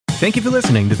Thank you for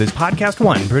listening to this Podcast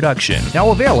One production. Now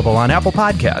available on Apple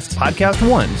Podcasts, Podcast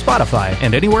One, Spotify,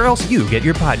 and anywhere else you get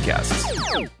your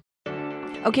podcasts.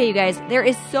 Okay, you guys, there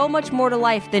is so much more to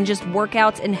life than just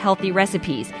workouts and healthy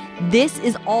recipes. This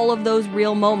is all of those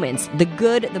real moments, the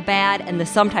good, the bad, and the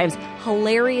sometimes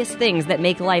hilarious things that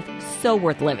make life so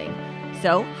worth living.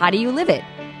 So, how do you live it?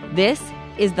 This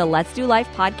is the Let's Do Life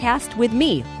podcast with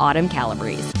me, Autumn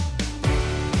Calabrese.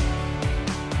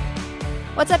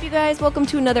 What's up, you guys? Welcome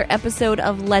to another episode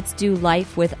of Let's Do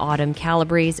Life with Autumn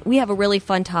Calabrese. We have a really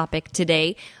fun topic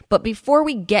today, but before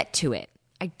we get to it,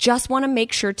 I just want to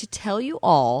make sure to tell you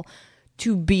all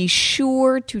to be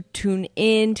sure to tune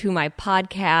in to my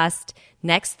podcast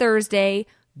next Thursday,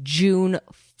 June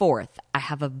 4th. I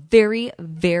have a very,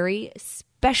 very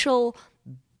special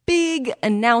big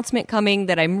announcement coming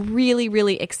that I'm really,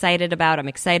 really excited about. I'm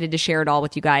excited to share it all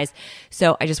with you guys.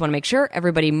 So I just want to make sure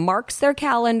everybody marks their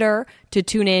calendar to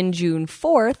tune in June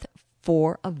 4th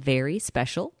for a very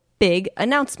special big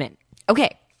announcement.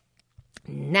 Okay,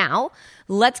 now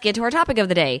let's get to our topic of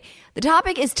the day. The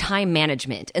topic is time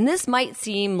management. And this might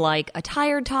seem like a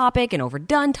tired topic, an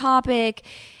overdone topic,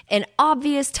 an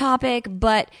obvious topic,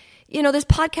 but you know, this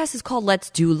podcast is called Let's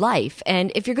Do Life.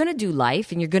 And if you're going to do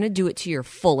life and you're going to do it to your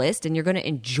fullest and you're going to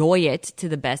enjoy it to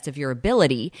the best of your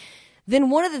ability, then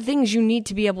one of the things you need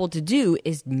to be able to do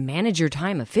is manage your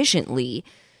time efficiently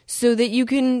so that you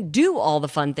can do all the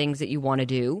fun things that you want to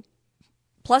do,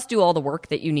 plus do all the work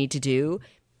that you need to do,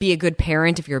 be a good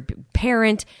parent if you're a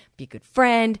parent, be a good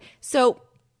friend. So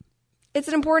it's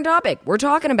an important topic. We're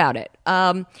talking about it.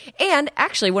 And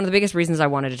actually, one of the biggest reasons I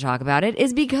wanted to talk about it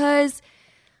is because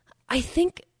I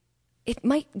think it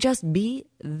might just be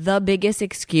the biggest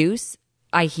excuse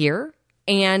I hear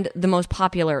and the most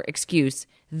popular excuse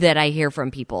that I hear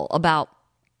from people about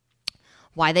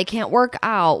why they can't work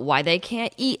out, why they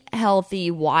can't eat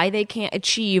healthy, why they can't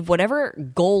achieve whatever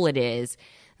goal it is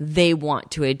they want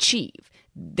to achieve.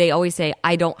 They always say,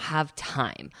 I don't have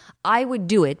time. I would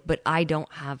do it, but I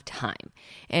don't have time.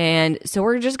 And so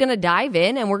we're just going to dive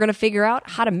in and we're going to figure out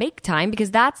how to make time because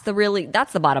that's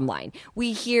the bottom line.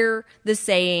 We hear the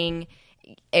saying,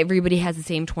 everybody has the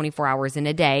same 24 hours in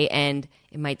a day, and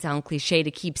it might sound cliche to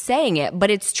keep saying it,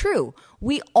 but it's true.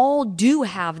 We all do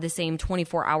have the same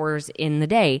 24 hours in the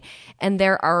day, and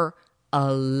there are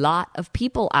a lot of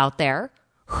people out there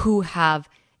who have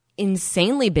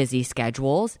insanely busy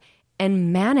schedules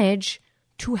and manage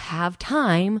to have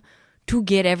time to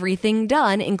get everything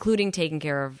done, including taking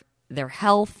care of their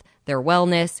health, their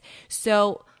wellness.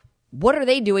 So what are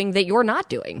they doing that you're not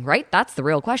doing, right? That's the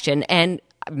real question. And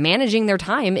managing their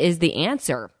time is the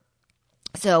answer.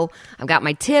 So I've got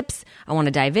my tips. I want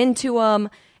to dive into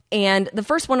them. And the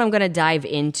first one I'm going to dive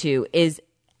into is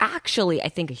actually, I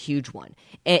think, a huge one.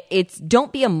 It's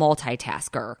don't be a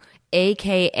multitasker,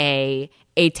 aka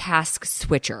a task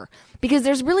switcher. Because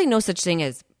there's really no such thing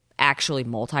as actually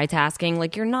multitasking.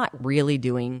 Like, you're not really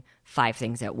doing 5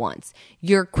 things at once.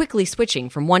 You're quickly switching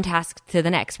from one task to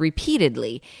the next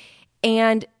repeatedly.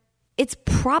 And it's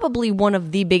probably one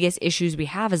of the biggest issues we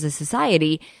have as a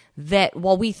society, that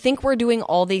while we think we're doing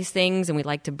all these things and we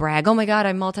like to brag, oh my God,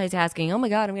 I'm multitasking. Oh my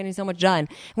God, I'm getting so much done.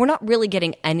 We're not really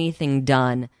getting anything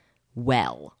done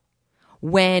well.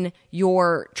 When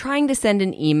you're trying to send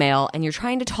an email and you're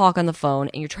trying to talk on the phone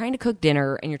and you're trying to cook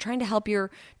dinner and you're trying to help your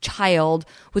child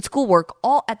with schoolwork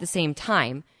all at the same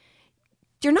time,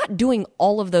 you're not doing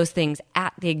all of those things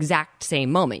at the exact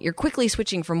same moment. You're quickly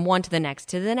switching from one to the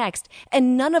next,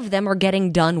 and none of them are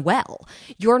getting done well.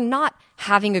 You're not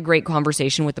having a great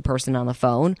conversation with the person on the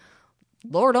phone.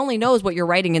 Lord only knows what you're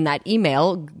writing in that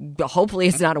email. Hopefully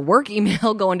it's not a work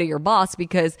email going to your boss,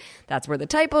 because that's where the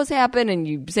typos happen and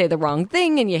you say the wrong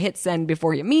thing and you hit send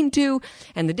before you mean to,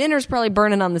 and the dinner's probably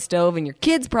burning on the stove and your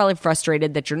kid's probably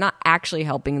frustrated that you're not actually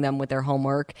helping them with their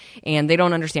homework and they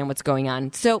don't understand what's going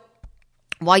on. So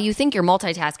while you think you're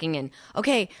multitasking and,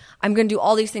 okay, I'm going to do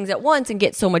all these things at once and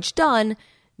get so much done,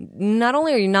 not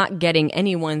only are you not getting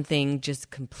any one thing just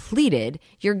completed,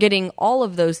 you're getting all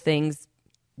of those things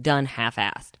done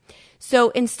half-assed. So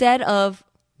instead of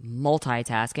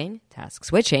multitasking, task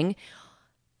switching,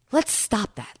 let's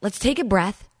stop that. Let's take a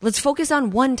breath. Let's focus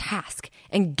on one task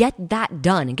and get that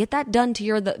done, and get that done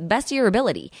to the best of your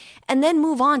ability, and then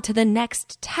move on to the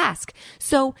next task.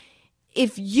 So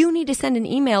if you need to send an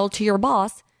email to your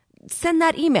boss, send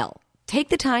that email. Take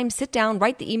the time, sit down,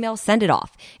 write the email, send it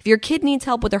off. If your kid needs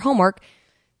help with their homework,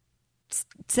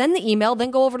 send the email,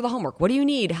 then go over to the homework. What do you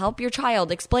need? Help your child.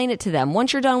 Explain it to them.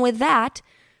 Once you're done with that,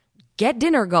 get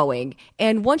dinner going.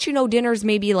 And once you know dinner's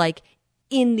maybe like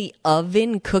in the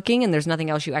oven cooking and there's nothing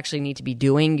else you actually need to be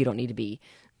doing, you don't need to be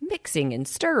mixing and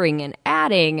stirring and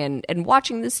adding and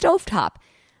watching the stovetop.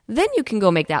 Then you can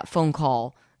go make that phone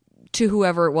call to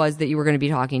whoever it was that you were going to be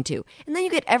talking to. And then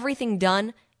you get everything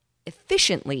done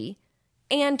efficiently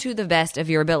and to the best of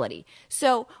your ability.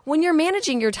 So when you're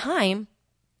managing your time,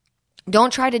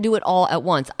 don't try to do it all at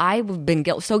once. I've been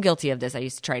so guilty of this. I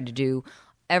used to try to do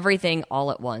everything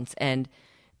all at once. And,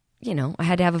 I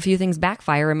had to have a few things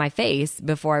backfire in my face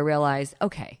before I realized,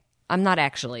 okay, I'm not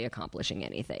actually accomplishing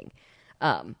anything.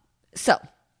 So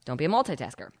don't be a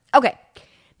multitasker. Okay.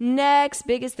 Next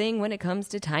biggest thing when it comes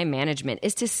to time management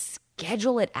is to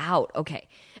schedule it out. Okay.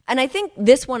 And I think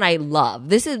this one I love.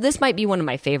 This might be one of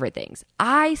my favorite things.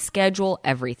 I schedule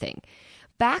everything.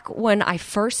 Back when I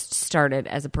first started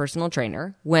as a personal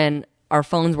trainer, when our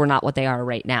phones were not what they are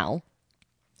right now,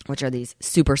 which are these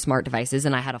super smart devices,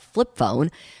 and I had a flip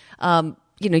phone,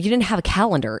 you didn't have a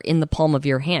calendar in the palm of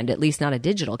your hand, at least not a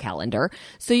digital calendar.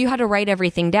 So you had to write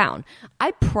everything down.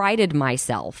 I prided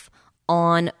myself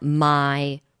on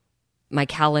my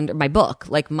calendar, my book,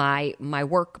 like my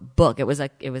work book. It was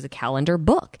a calendar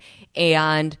book.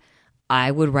 And I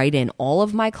would write in all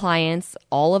of my clients,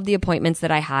 all of the appointments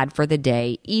that I had for the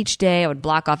day. Each day I would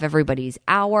block off everybody's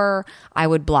hour. I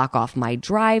would block off my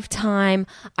drive time.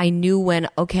 I knew when,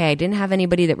 okay, I didn't have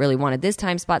anybody that really wanted this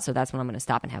time spot, so that's when I'm going to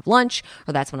stop and have lunch,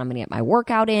 or that's when I'm going to get my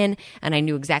workout in. And I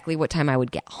knew exactly what time I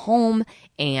would get home.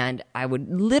 And I would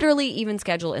literally even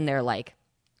schedule in there like,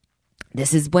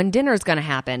 this is when dinner's going to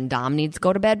happen. Dom needs to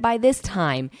go to bed by this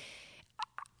time.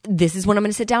 This is when I'm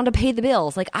going to sit down to pay the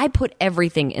bills. Like, I put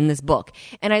everything in this book.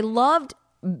 And I loved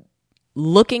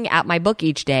looking at my book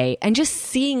each day and just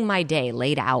seeing my day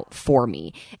laid out for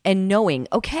me and knowing,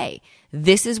 okay,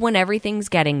 this is when everything's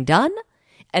getting done.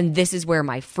 And this is where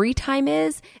my free time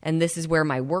is. And this is where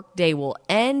my work day will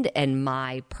end and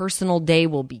my personal day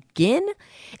will begin.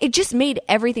 It just made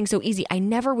everything so easy. I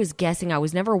never was guessing. I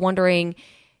was never wondering,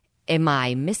 am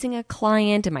I missing a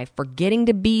client? Am I forgetting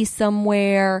to be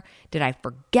somewhere? Did I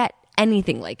forget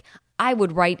anything? Like, I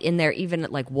would write in there even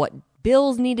like what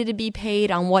bills needed to be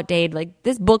paid on what day. Like,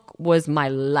 this book was my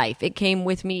life. It came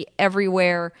with me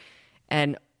everywhere.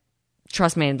 And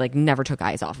trust me, I like never took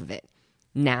eyes off of it.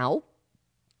 Now,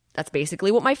 that's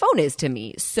basically what my phone is to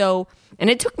me. So, and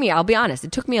it took me, I'll be honest,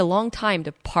 it took me a long time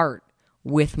to part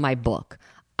with my book.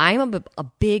 I'm a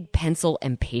big pencil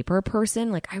and paper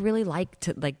person. Like, I really like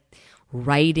to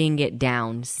writing it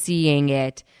down, seeing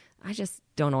it. I just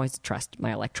don't always trust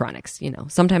my electronics.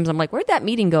 Sometimes I'm like, where'd that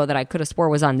meeting go that I could have swore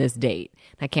was on this date?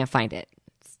 I can't find it.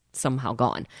 It's somehow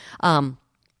gone. And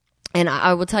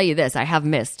I will tell you this, I have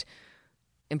missed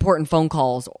important phone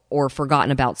calls or forgotten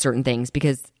about certain things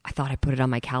because I thought I put it on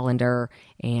my calendar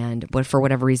and for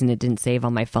whatever reason it didn't save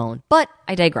on my phone. But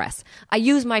I digress. I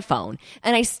use my phone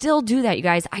and I still do that, you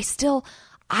guys. I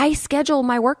schedule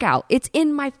my workout. It's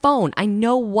in my phone. I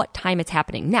know what time it's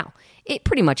happening. Now, it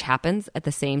pretty much happens at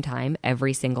the same time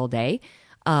every single day,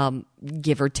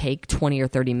 give or take 20 or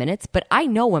 30 minutes. But I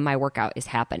know when my workout is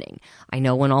happening. I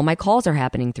know when all my calls are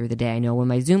happening through the day. I know when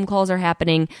my Zoom calls are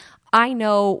happening. I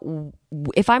know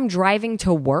if I'm driving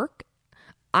to work,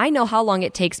 I know how long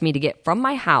it takes me to get from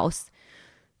my house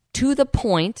to the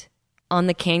point on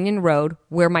the Canyon Road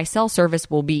where my cell service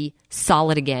will be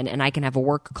solid again and I can have a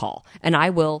work call. And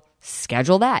I will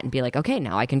schedule that and be like, okay,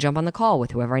 now I can jump on the call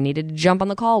with whoever I needed to jump on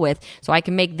the call with so I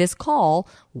can make this call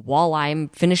while I'm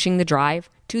finishing the drive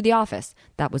to the office.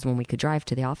 That was when we could drive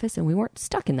to the office and we weren't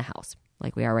stuck in the house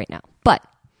like we are right now. But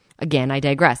again, I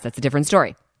digress. That's a different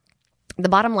story. The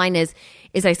bottom line is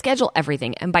I schedule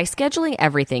everything. And by scheduling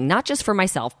everything, not just for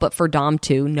myself, but for Dom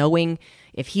too, knowing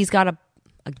if he's got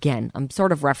again, I'm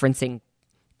sort of referencing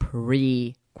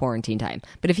pre-quarantine time,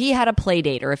 but if he had a play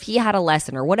date or if he had a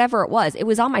lesson or whatever it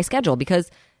was on my schedule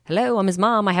because, hello, I'm his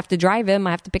mom. I have to drive him.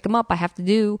 I have to pick him up. I have to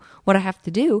do what I have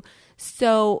to do.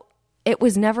 So it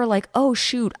was never like, oh,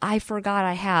 shoot, I forgot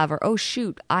I have, or oh,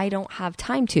 shoot, I don't have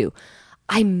time to.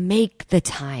 I make the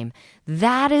time.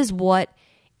 That is what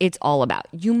it's all about.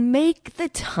 You make the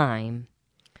time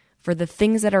for the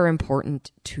things that are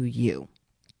important to you.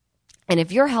 And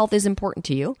if your health is important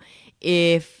to you,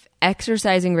 if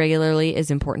exercising regularly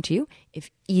is important to you, if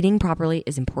eating properly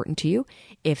is important to you,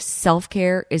 if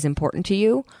self-care is important to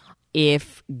you,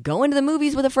 if going to the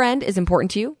movies with a friend is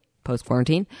important to you,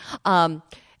 post-quarantine,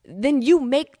 then you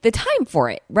make the time for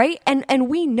it, right? And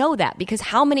we know that because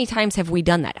how many times have we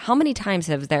done that? How many times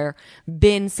have there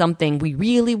been something we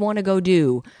really want to go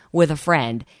do with a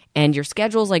friend and your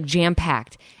schedule's like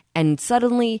jam-packed and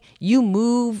suddenly you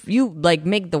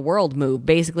make the world move.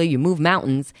 Basically, you move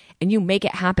mountains and you make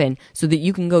it happen so that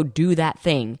you can go do that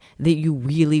thing that you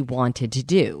really wanted to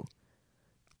do.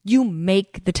 You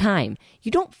make the time.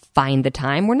 You don't find the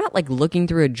time. We're not like looking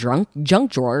through a junk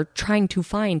drawer trying to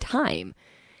find time.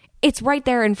 It's right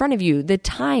there in front of you. The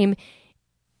time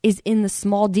is in the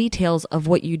small details of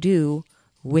what you do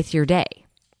with your day.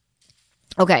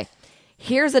 Okay,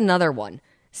 here's another one.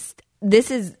 This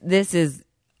is,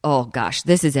 oh gosh,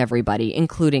 this is everybody,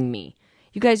 including me.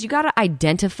 You guys, you got to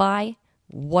identify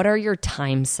what are your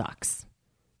time sucks.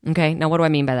 Okay, now what do I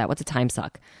mean by that? What's a time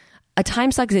suck? A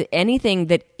time suck is anything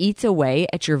that eats away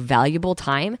at your valuable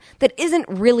time that isn't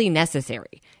really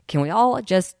necessary. Can we all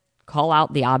just call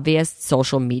out the obvious?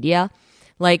 Social media?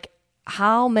 Like,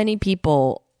 how many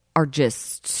people are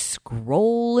just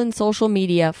scrolling social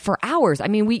media for hours? I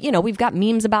mean, we've got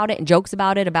memes about it and jokes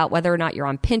about it, about whether or not you're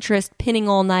on Pinterest pinning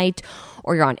all night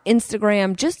or you're on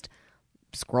Instagram, just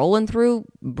scrolling through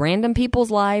random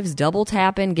people's lives, double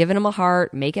tapping, giving them a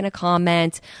heart, making a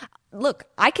comment. Look,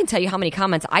 I can tell you how many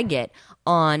comments I get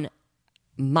on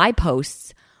my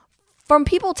posts from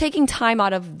people taking time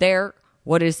out of their,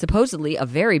 what is supposedly a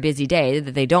very busy day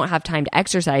that they don't have time to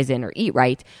exercise in or eat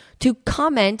right, to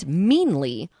comment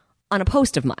meanly on a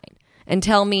post of mine and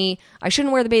tell me I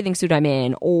shouldn't wear the bathing suit I'm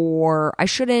in, or I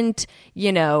shouldn't,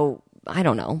 I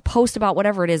don't know, post about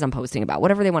whatever it is I'm posting about,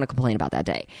 whatever they want to complain about that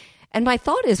day. And my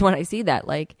thought is, when I see that,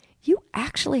 like, you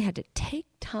actually had to take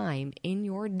time in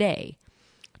your day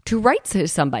to write to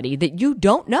somebody that you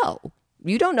don't know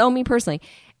me personally,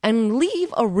 and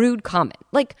leave a rude comment.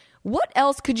 Like, what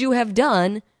else could you have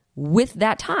done with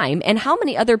that time? And how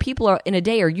many other people in a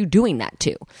day are you doing that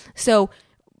to? So,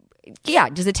 yeah,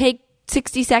 does it take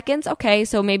 60 seconds? Okay,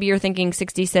 so maybe you're thinking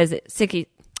 60 seconds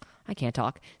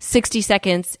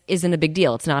isn't a big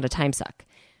deal. It's not a time suck.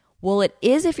 Well, it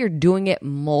is if you're doing it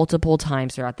multiple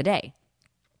times throughout the day.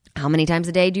 How many times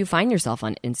a day do you find yourself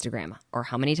on Instagram? Or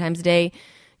how many times a day,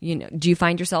 do you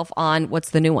find yourself on,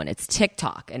 what's the new one? It's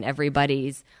TikTok, and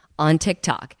everybody's on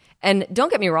TikTok. And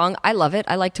don't get me wrong, I love it.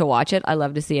 I like to watch it. I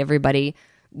love to see everybody,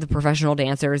 the professional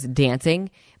dancers, dancing.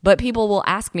 But people will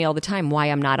ask me all the time why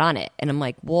I'm not on it. And I'm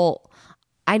like, well,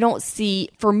 I don't see,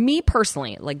 for me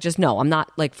personally, like, just no, I'm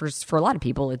not, like, for a lot of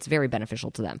people, it's very beneficial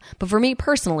to them. But for me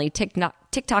personally,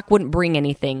 TikTok wouldn't bring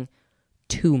anything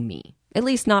to me. At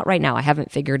least not right now. I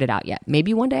haven't figured it out yet.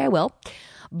 Maybe one day I will.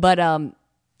 But,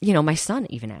 my son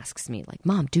even asks me, like,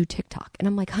 Mom, do TikTok. And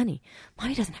I'm like, honey,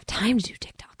 Mommy doesn't have time to do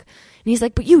TikTok. And he's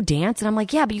like, but you dance. And I'm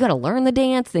like, yeah, but you got to learn the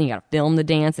dance. Then you got to film the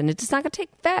dance. And it's not going to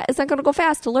it's not going to go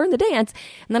fast to learn the dance.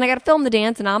 And then I got to film the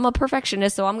dance. And I'm a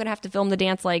perfectionist, so I'm going to have to film the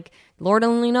dance, like, Lord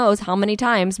only knows how many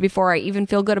times before I even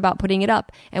feel good about putting it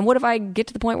up. And what if I get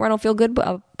to the point where I don't feel good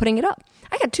about putting it up?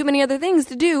 I got too many other things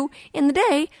to do in the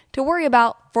day to worry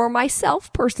about for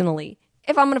myself personally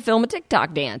if I'm going to film a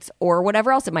TikTok dance or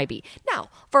whatever else it might be. Now,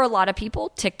 for a lot of people,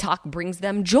 TikTok brings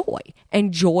them joy,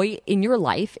 and joy in your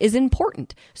life is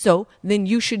important. So then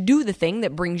you should do the thing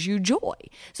that brings you joy.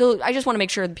 So I just want to make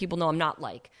sure that people know I'm not,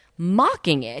 like,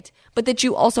 mocking it, but that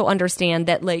you also understand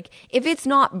that, like, if it's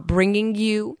not bringing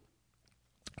you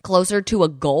closer to a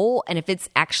goal, and if it's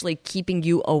actually keeping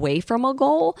you away from a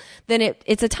goal, then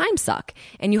it's a time suck.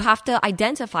 And you have to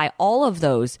identify all of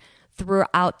those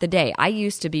throughout the day. I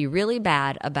used to be really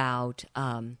bad about,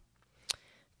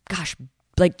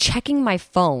 checking my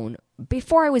phone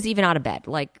before I was even out of bed.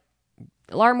 Like,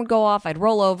 alarm would go off, I'd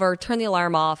roll over, turn the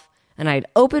alarm off, and I'd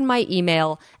open my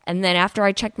email. And then after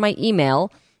I checked my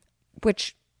email,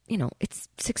 which, it's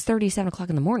 6:30, 7 o'clock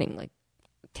in the morning, like,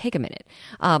 take a minute.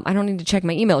 I don't need to check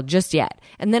my email just yet.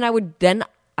 And then I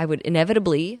would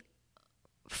inevitably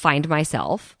find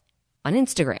myself on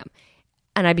Instagram.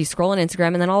 And I'd be scrolling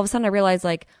Instagram, and then all of a sudden I realized,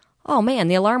 like, oh man,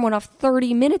 the alarm went off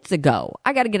 30 minutes ago.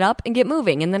 I got to get up and get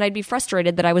moving. And then I'd be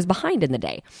frustrated that I was behind in the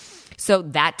day. So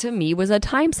that to me was a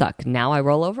time suck. Now I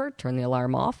roll over, turn the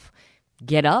alarm off,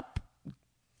 get up,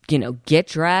 get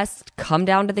dressed, come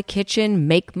down to the kitchen,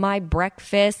 make my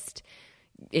breakfast.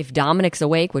 If Dominic's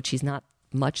awake, which he's not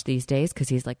much these days because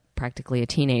he's, like, practically a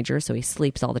teenager, so he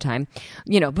sleeps all the time,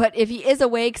 but if he is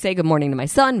awake, say good morning to my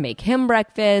son, make him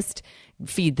breakfast,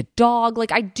 feed the dog.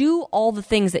 Like, I do all the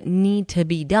things that need to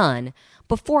be done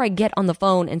before I get on the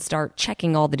phone and start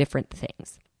checking all the different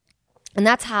things. And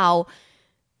that's how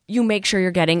you make sure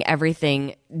you're getting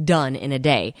everything done in a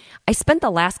day. I spent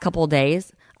the last couple of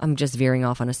days, I'm just veering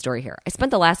off on a story here. I spent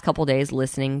the last couple of days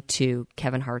listening to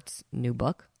Kevin Hart's new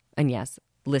book. And yes,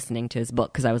 listening to his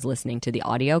book, because I was listening to the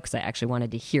audio because I actually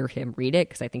wanted to hear him read it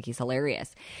because I think he's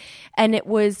hilarious. And it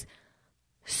was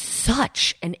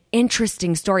such an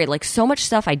interesting story, like, so much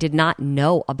stuff I did not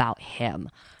know about him,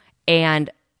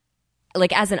 and,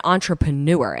 like, as an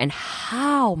entrepreneur, and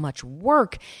how much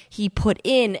work he put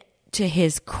in to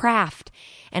his craft,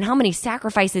 and how many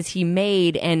sacrifices he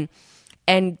made, and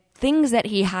and things that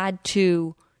he had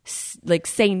to like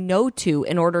say no to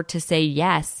in order to say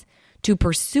yes to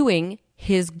pursuing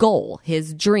his goal,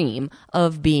 his dream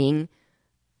of being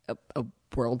a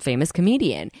world famous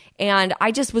comedian. And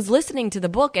I just was listening to the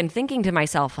book and thinking to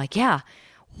myself, like, yeah,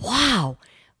 wow,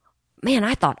 man,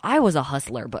 I thought I was a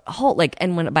hustler, but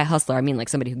and when by hustler, I mean like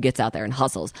somebody who gets out there and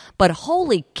hustles, but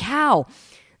holy cow,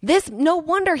 no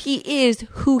wonder he is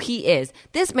who he is.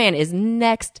 This man is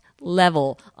next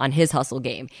level on his hustle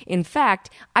game. In fact,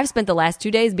 I've spent the last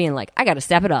 2 days being like, I got to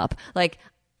step it up. Like,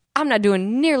 I'm not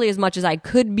doing nearly as much as I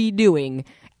could be doing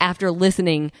after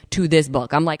listening to this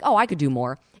book. I'm like, oh, I could do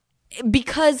more,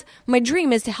 because my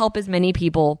dream is to help as many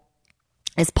people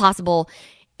as possible.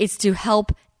 It's to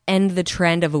help end the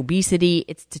trend of obesity.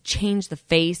 It's to change the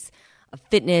face of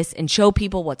fitness and show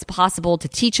people what's possible, to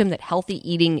teach them that healthy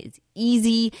eating is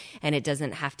easy and it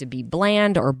doesn't have to be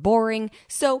bland or boring.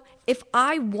 So if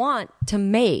I want to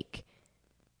make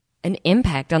an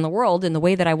impact on the world in the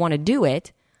way that I want to do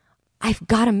it, I've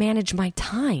got to manage my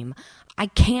time. I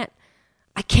can't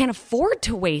afford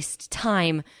to waste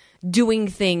time doing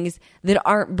things that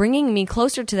aren't bringing me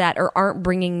closer to that or aren't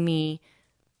bringing me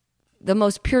the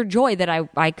most pure joy that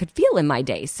I could feel in my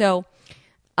day. So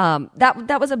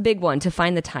that was a big one, to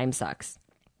find the time sucks.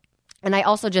 And I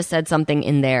also just said something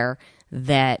in there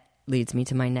that leads me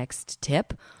to my next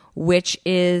tip, which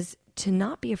is to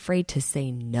not be afraid to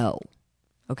say no.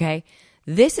 Okay?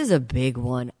 This is a big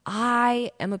one.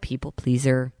 I am a people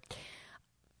pleaser.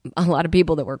 A lot of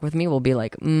people that work with me will be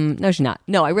like, no, she's not.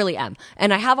 No, I really am.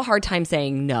 And I have a hard time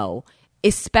saying no,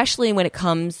 especially when it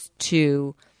comes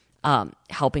to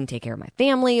helping take care of my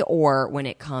family, or when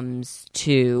it comes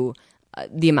to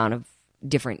the amount of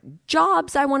different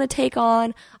jobs I want to take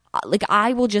on. Like,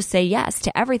 I will just say yes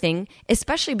to everything,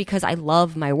 especially because I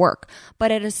love my work.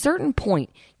 But at a certain point,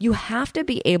 you have to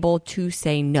be able to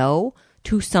say no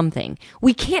to something.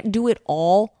 We can't do it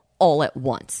all at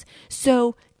once.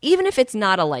 So even if it's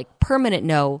not a permanent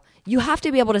no, you have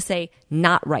to be able to say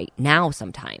not right now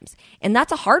sometimes. And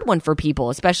that's a hard one for people,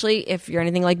 especially if you're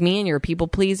anything like me and you're a people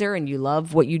pleaser and you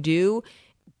love what you do.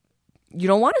 You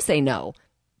don't want to say no.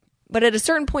 But at a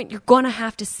certain point, you're going to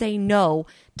have to say no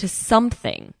to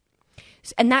something.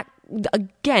 And that,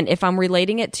 again, if I'm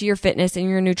relating it to your fitness and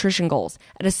your nutrition goals,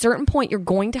 at a certain point, you're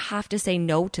going to have to say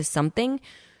no to something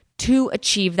to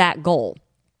achieve that goal.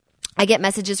 I get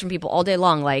messages from people all day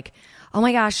long like, oh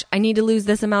my gosh, I need to lose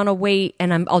this amount of weight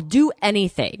and I'll do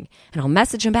anything. And I'll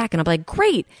message them back and I'll be like,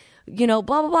 great, blah,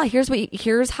 blah, blah.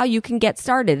 Here's how you can get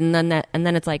started. And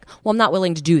then it's like, well, I'm not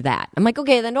willing to do that. I'm like,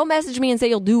 okay, then don't message me and say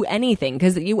you'll do anything,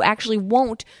 because you actually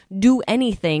won't do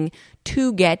anything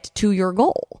to get to your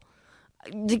goal.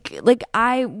 Like,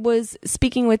 I was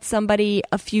speaking with somebody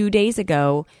a few days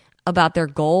ago about their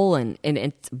goal, and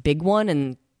it's a big one.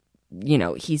 And,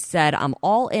 he said, I'm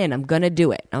all in, I'm going to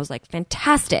do it. And I was like,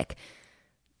 fantastic.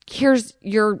 Here's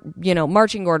your,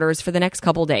 marching orders for the next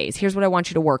couple days. Here's what I want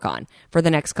you to work on for the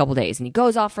next couple days. And he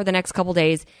goes off for the next couple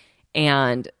days,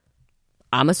 and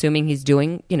I'm assuming he's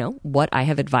doing, what I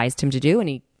have advised him to do. And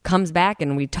he comes back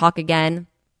and we talk again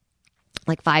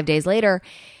like 5 days later.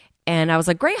 And I was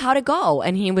like, great, how'd it go?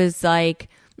 And he was like,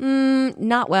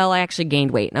 not well. I actually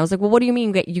gained weight. And I was like, well, what do you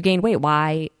mean you gained weight?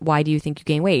 Why do you think you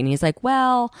gained weight? And he's like,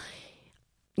 well,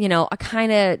 I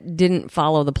kind of didn't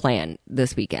follow the plan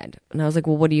this weekend. And I was like,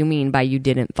 well, what do you mean by you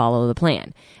didn't follow the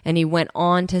plan? And he went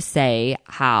on to say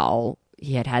how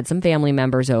he had some family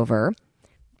members over,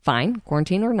 fine,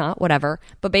 quarantine or not, whatever.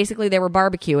 But basically they were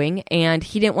barbecuing and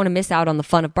he didn't want to miss out on the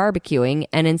fun of barbecuing.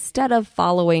 And instead of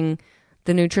following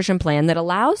the nutrition plan that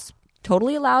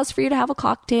totally allows for you to have a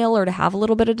cocktail or to have a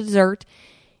little bit of dessert,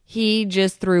 he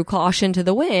just threw caution to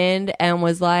the wind and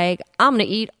was like, I'm going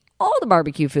to eat all the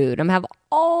barbecue food. I'm going to have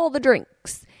all the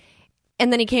drinks.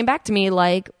 And then he came back to me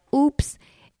like, oops.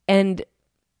 And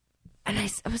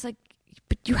I was like,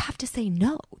 but you have to say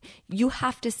no. You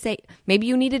have to say, maybe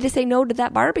you needed to say no to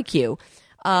that barbecue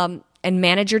and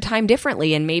manage your time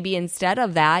differently. And maybe instead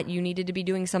of that, you needed to be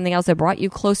doing something else that brought you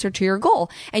closer to your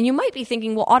goal. And you might be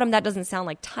thinking, well, Autumn, that doesn't sound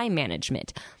like time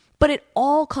management. But it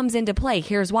all comes into play.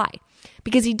 Here's why.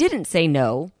 Because he didn't say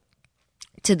no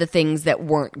to the things that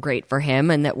weren't great for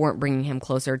him and that weren't bringing him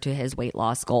closer to his weight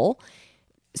loss goal.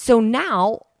 So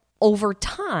now, over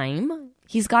time,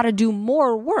 he's got to do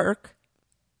more work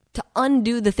to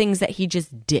undo the things that he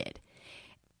just did.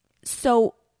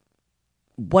 So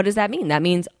what does that mean? That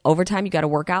means over time, you got to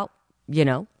work out,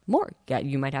 more.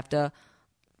 You might have to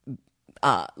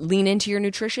lean into your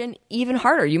nutrition even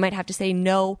harder. You might have to say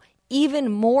no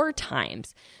even more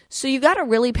times. So you got to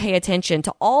really pay attention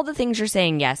to all the things you're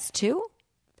saying yes to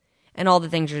and all the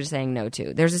things you're saying no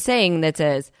to. There's a saying that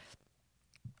says,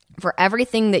 For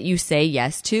everything that you say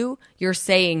yes to, you're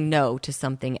saying no to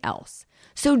something else.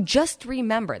 So just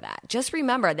remember that. Just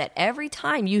remember that every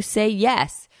time you say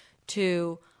yes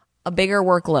to a bigger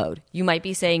workload, you might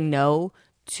be saying no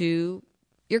to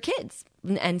your kids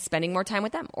and spending more time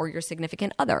with them, or your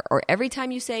significant other. Or every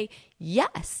time you say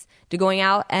yes to going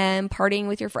out and partying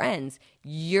with your friends,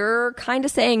 you're kind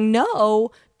of saying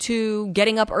no to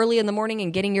getting up early in the morning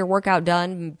and getting your workout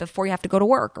done before you have to go to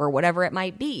work, or whatever it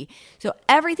might be. So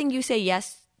everything you say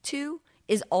yes to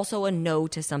is also a no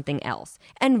to something else,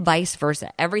 and vice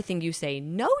versa. Everything you say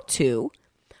no to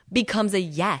becomes a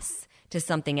yes to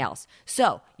something else.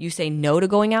 So you say no to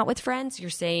going out with friends, you're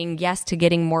saying yes to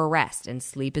getting more rest, and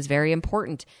sleep is very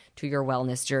important to your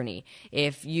wellness journey.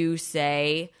 If you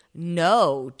say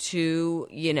no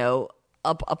to,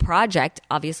 a project,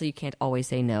 obviously you can't always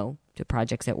say no to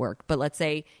projects at work, but let's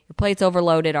say your plate's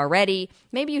overloaded already.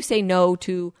 Maybe you say no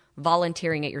to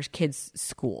volunteering at your kid's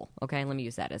school. Okay, let me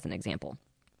use that as an example.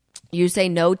 You say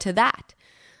no to that.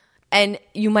 And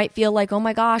you might feel like, oh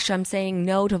my gosh, I'm saying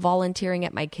no to volunteering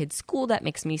at my kid's school. That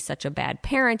makes me such a bad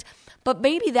parent. But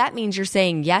maybe that means you're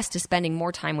saying yes to spending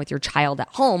more time with your child at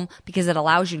home, because it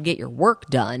allows you to get your work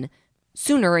done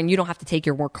sooner and you don't have to take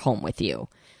your work home with you.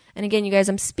 And again, you guys,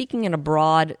 I'm speaking in a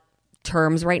broad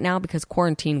terms right now because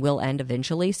quarantine will end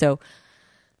eventually. So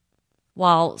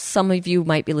while some of you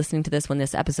might be listening to this when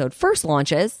this episode first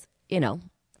launches,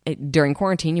 during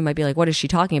quarantine, you might be like, what is she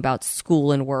talking about?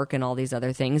 School and work and all these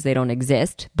other things. They don't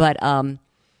exist. But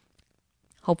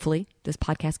hopefully this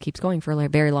podcast keeps going for a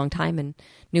very long time, and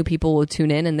new people will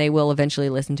tune in and they will eventually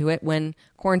listen to it when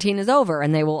quarantine is over,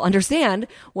 and they will understand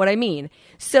what I mean.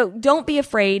 So don't be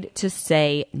afraid to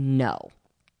say no.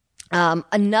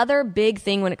 Another big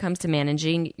thing when it comes to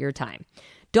managing your time,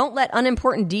 don't let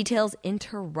unimportant details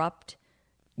interrupt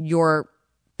your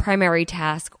primary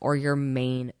task or your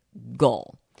main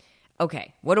goal.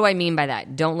 Okay, what do I mean by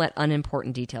that? Don't let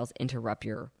unimportant details interrupt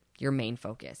your main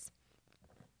focus.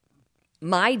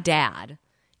 My dad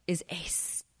is a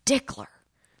stickler.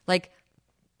 Like,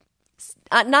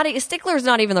 stickler is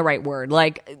not even the right word.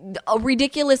 Like,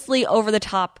 ridiculously over the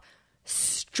top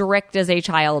strict as a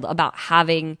child about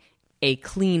having a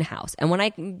clean house. And when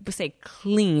I say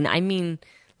clean, I mean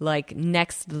like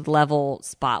next level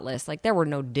spotless. Like, there were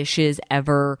no dishes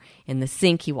ever in the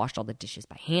sink. He washed all the dishes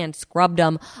by hand, scrubbed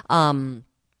them.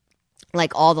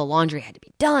 Like, all the laundry had to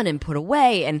be done and put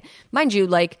away. And mind you,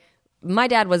 like, my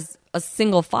dad was a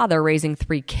single father raising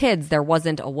 3 kids. There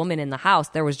wasn't a woman in the house.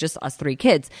 There was just us 3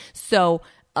 kids. So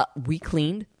we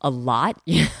cleaned a lot.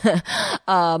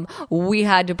 We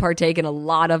had to partake in a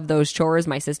lot of those chores.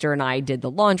 My sister and I did the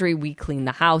laundry. We cleaned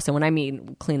the house. And when I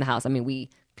mean clean the house, I mean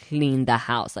we cleaned the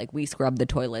house. Like, we scrubbed the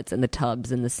toilets and the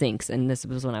tubs and the sinks. And this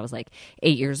was when I was like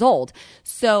 8 years old.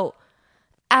 So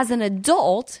as an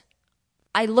adult,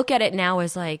 I look at it now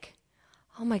as like,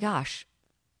 oh my gosh,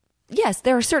 yes,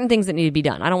 there are certain things that need to be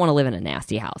done. I don't want to live in a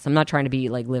nasty house. I'm not trying to be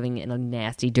like living in a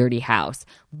nasty, dirty house.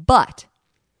 But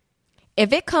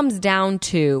if it comes down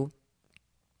to,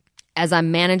 as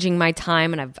I'm managing my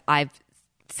time and I've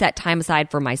set time aside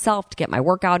for myself to get my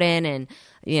workout in, and,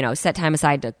 set time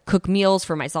aside to cook meals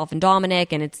for myself and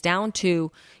Dominic, and it's down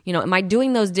to, am I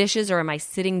doing those dishes, or am I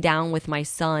sitting down with my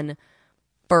son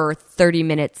for 30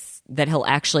 minutes that he'll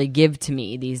actually give to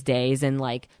me these days and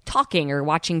like talking or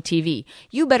watching TV?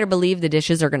 You better believe the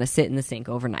dishes are going to sit in the sink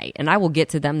overnight, and I will get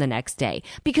to them the next day,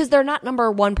 because they're not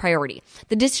number one priority.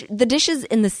 The dishes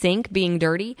in the sink being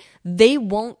dirty, they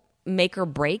won't make or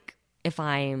break if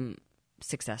I'm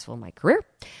successful in my career.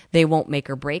 They won't make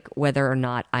or break whether or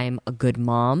not I'm a good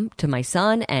mom to my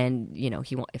son and,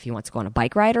 if he wants to go on a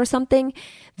bike ride or something.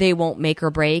 They won't make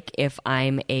or break if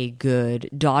I'm a good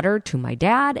daughter to my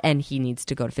dad and he needs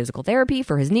to go to physical therapy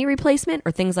for his knee replacement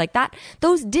or things like that.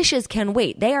 Those dishes can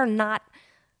wait. They are not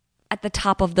at the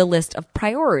top of the list of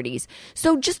priorities.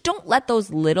 So just don't let those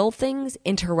little things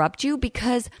interrupt you,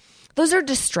 because those are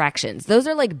distractions. Those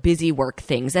are like busy work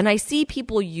things. And I see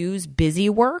people use busy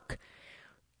work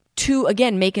to,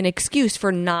 again, make an excuse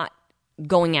for not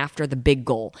going after the big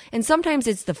goal. And sometimes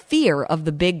it's the fear of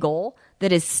the big goal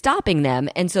that is stopping them.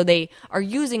 And so they are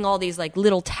using all these like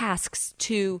little tasks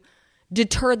to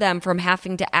deter them from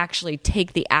having to actually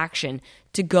take the action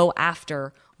to go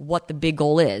after what the big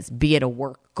goal is, be it a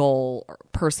work goal or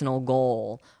personal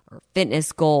goal or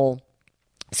fitness goal.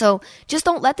 So just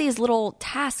don't let these little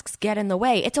tasks get in the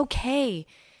way. It's okay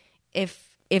if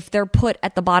they're put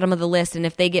at the bottom of the list and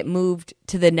if they get moved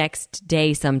to the next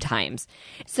day sometimes.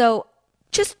 So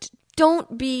just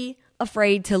don't be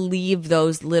afraid to leave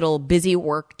those little busy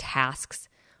work tasks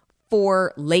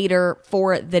for later,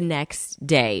 for the next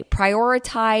day.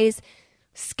 Prioritize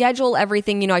schedule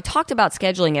everything. I talked about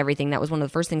scheduling everything. That was one of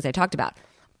the first things I talked about.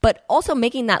 But also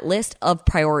making that list of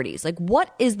priorities. Like,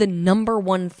 what is the number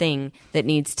one thing that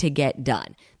needs to get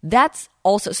done? That's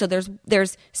also, so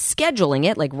there's scheduling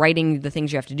it, like writing the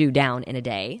things you have to do down in a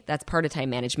day. That's part of time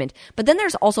management. But then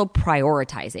there's also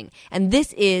prioritizing. And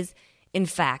this is, in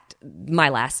fact, my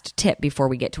last tip before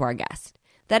we get to our guest.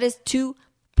 That is to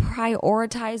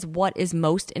prioritize what is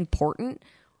most important.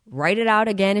 Write it out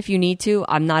again if you need to.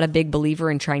 I'm not a big believer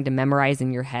in trying to memorize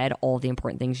in your head all the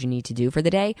important things you need to do for the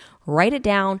day. Write it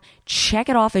down, check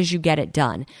it off as you get it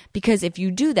done. Because if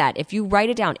you do that, if you write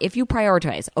it down, if you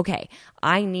prioritize, okay,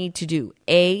 I need to do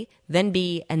A, then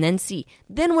B, and then C,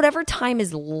 then whatever time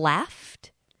is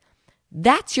left,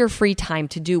 that's your free time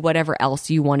to do whatever else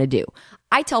you want to do.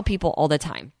 I tell people all the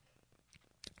time,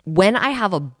 when I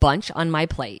have a bunch on my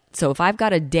plate, so if I've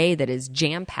got a day that is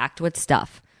jam-packed with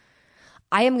stuff,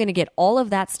 I am going to get all of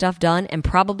that stuff done and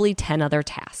probably 10 other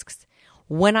tasks.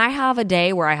 When I have a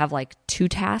day where I have like 2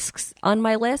 tasks on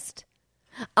my list,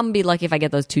 I'm going to be lucky if I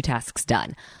get those 2 tasks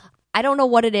done. I don't know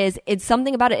what it is. It's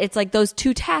something about it. It's like those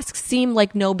 2 tasks seem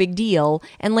like no big deal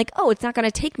and like, oh, it's not going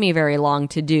to take me very long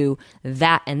to do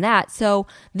that and that. So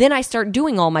then I start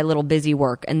doing all my little busy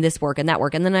work and this work and that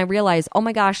work. And then I realize, oh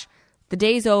my gosh, the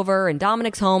day's over and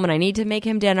Dominic's home and I need to make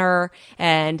him dinner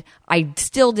and I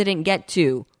still didn't get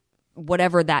to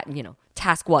whatever that,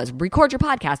 task was. Record your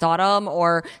podcast, Autumn,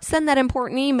 or send that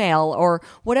important email or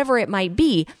whatever it might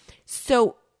be.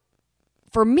 So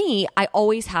for me, I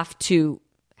always have to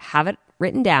have it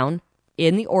written down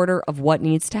in the order of what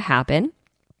needs to happen.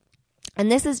 And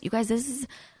this is, you guys, this is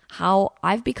how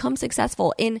I've become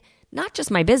successful in not just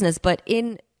my business, but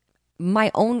in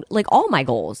my own, like all my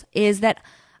goals, is that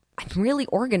I'm really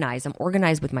organized. I'm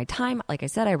organized with my time. Like I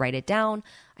said, I write it down.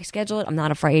 I schedule it. I'm not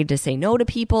afraid to say no to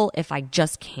people if I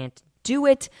just can't do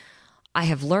it. I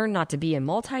have learned not to be a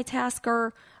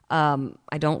multitasker.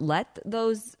 I don't let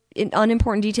those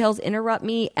unimportant details interrupt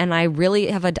me. And I really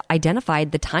have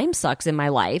identified the time sucks in my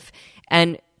life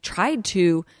and tried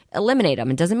to eliminate them.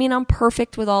 It doesn't mean I'm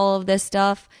perfect with all of this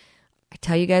stuff. I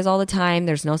tell you guys all the time,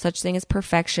 there's no such thing as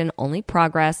perfection, only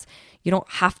progress. You don't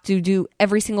have to do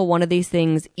every single one of these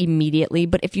things immediately,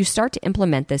 but if you start to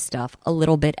implement this stuff a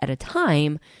little bit at a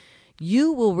time,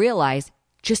 you will realize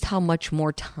just how much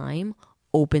more time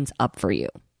opens up for you.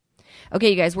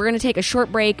 Okay, you guys, we're going to take a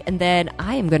short break, and then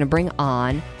I am going to bring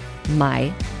on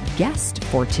my guest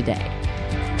for today.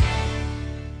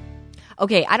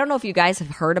 Okay, I don't know if you guys have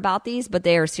heard about these, but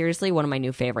they are seriously one of my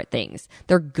new favorite things.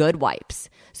 They're Good Wipes.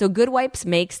 So Good Wipes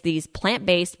makes these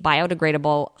plant-based,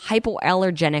 biodegradable,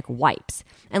 hypoallergenic wipes.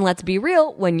 And let's be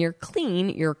real, when you're clean,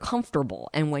 you're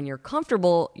comfortable. And when you're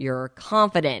comfortable, you're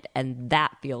confident. And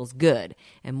that feels good.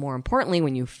 And more importantly,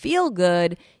 when you feel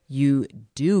good, you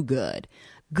do good.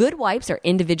 Good Wipes are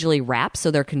individually wrapped, so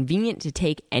they're convenient to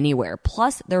take anywhere.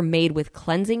 Plus, they're made with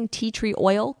cleansing tea tree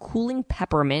oil, cooling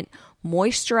peppermint,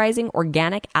 moisturizing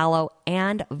organic aloe,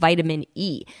 and vitamin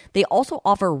E. They also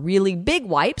offer really big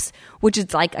wipes, which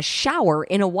is like a shower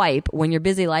in a wipe when your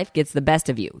busy life gets the best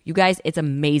of you. You guys, it's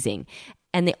amazing.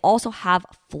 And they also have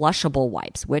flushable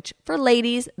wipes, which for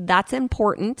ladies, that's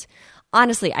important.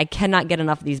 Honestly, I cannot get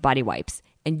enough of these body wipes.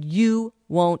 And you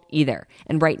won't either.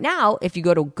 And right now, if you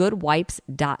go to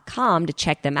goodwipes.com to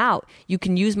check them out, you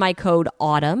can use my code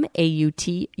AUTUMN,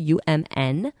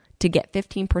 AUTUMN, to get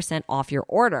 15% off your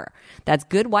order. That's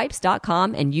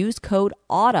goodwipes.com and use code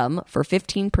AUTUMN for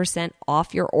 15%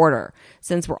 off your order.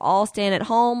 Since we're all staying at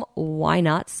home, why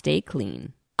not stay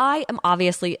clean? I am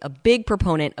obviously a big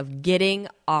proponent of getting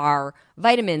our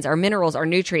vitamins, our minerals, our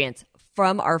nutrients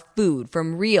from our food,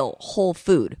 from real whole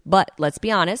food. But let's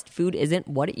be honest, food isn't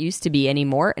what it used to be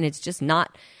anymore, and it's just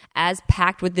not as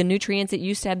packed with the nutrients it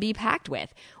used to be packed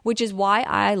with, which is why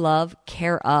I love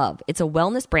Care Of. It's a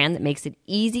wellness brand that makes it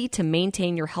easy to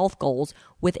maintain your health goals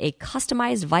with a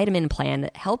customized vitamin plan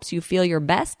that helps you feel your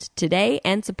best today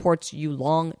and supports you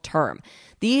long term.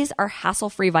 These are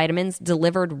hassle-free vitamins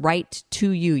delivered right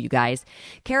to you, you guys.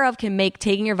 Care Of can make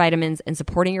taking your vitamins and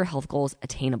supporting your health goals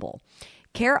attainable.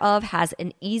 Care Of has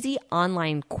an easy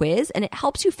online quiz, and it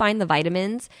helps you find the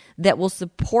vitamins that will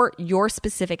support your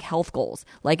specific health goals,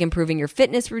 like improving your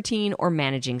fitness routine or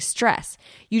managing stress.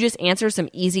 You just answer some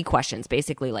easy questions,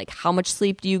 basically like how much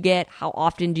sleep do you get? How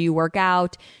often do you work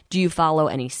out? Do you follow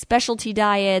any specialty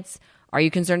diets? Are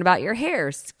you concerned about your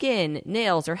hair, skin,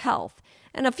 nails, or health?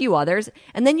 And a few others.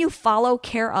 And then you follow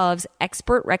Care Of's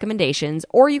expert recommendations,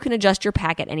 or you can adjust your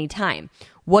pack at any time.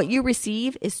 What you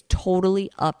receive is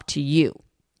totally up to you.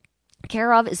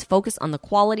 Care Of is focused on the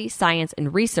quality, science,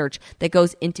 and research that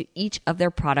goes into each of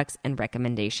their products and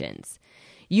recommendations.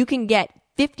 You can get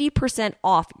 50%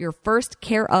 off your first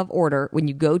Care of order when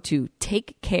you go to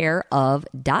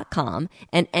takecareof.com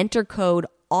and enter code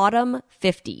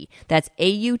AUTUMN50. That's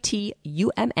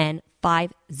AUTUMN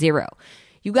 50.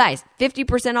 You guys,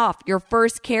 50% off your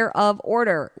first Care of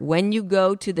order when you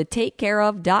go to the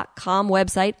takecareof.com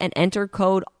website and enter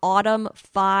code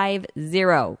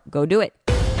AUTUMN50. Go do it.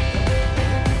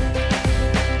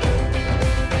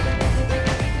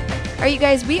 All right, you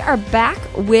guys, we are back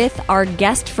with our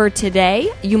guest for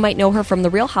today. You might know her from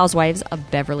The Real Housewives of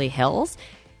Beverly Hills.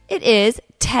 It is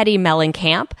Teddi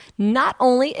Mellencamp. Not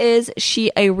only is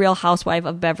she a Real Housewife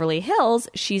of Beverly Hills,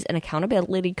 she's an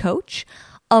accountability coach,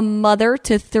 a mother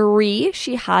to 3.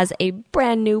 She has a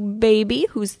brand new baby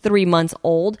who's 3 months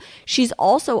old. She's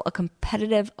also a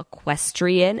competitive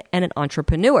equestrian and an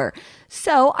entrepreneur.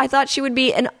 So I thought she would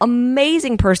be an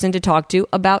amazing person to talk to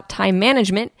about time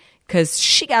management because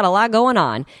she got a lot going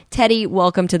on. Teddi,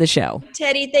 welcome to the show.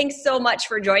 Teddi, thanks so much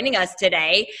for joining us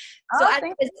today. As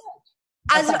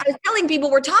I was telling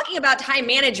people, we're talking about time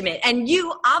management, and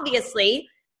you obviously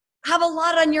have a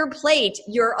lot on your plate.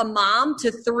 You're a mom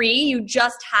to 3. You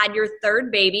just had your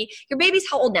 3rd baby. Your baby's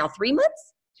how old now? 3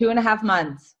 months? 2.5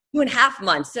 months. 2.5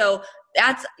 months. So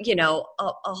that's, a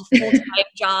full-time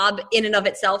job in and of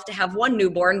itself to have 1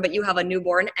 newborn, but you have a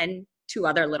newborn and 2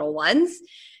 other little ones.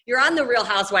 You're on The Real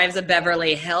Housewives of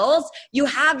Beverly Hills. You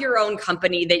have your own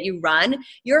company that you run.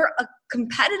 You're a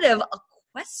competitive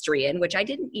equestrian, which I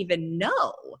didn't even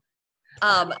know.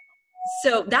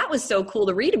 So that was so cool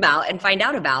to read about and find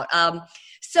out about.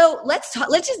 So let's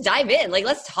just dive in.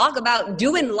 Let's talk about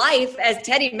doing life as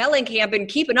Teddi Mellencamp and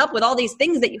keeping up with all these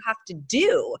things that you have to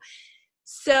do.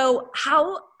 So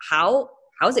how's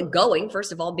it going?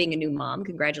 First of all, being a new mom,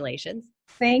 congratulations.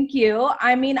 Thank you.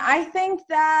 I mean, I think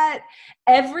that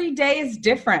every day is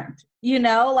different, and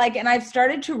I've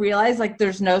started to realize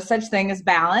there's no such thing as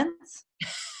balance.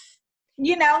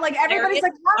 Everybody's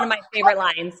like, one of my favorite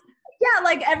lines. Yeah,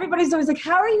 everybody's always like,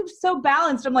 how are you so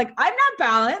balanced? I'm like, I'm not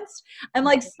balanced. I'm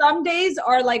like, some days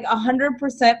are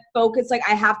 100% focused.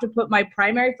 I have to put my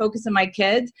primary focus on my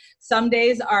kids. Some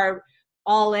days are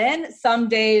all in. Some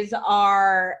days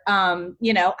are,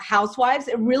 housewives.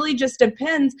 It really just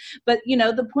depends. But,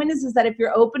 the point is that if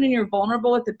you're open and you're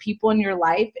vulnerable with the people in your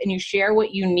life and you share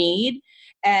what you need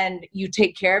and you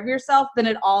take care of yourself, then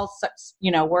it all,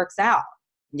 works out.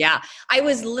 Yeah. I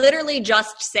was literally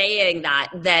just saying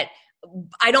that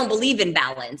I don't believe in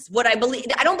balance. I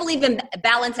don't believe in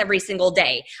balance every single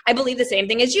day. I believe the same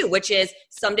thing as you, which is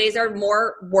some days are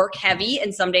more work heavy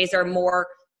and some days are more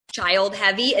child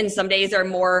heavy and some days are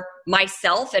more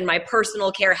myself and my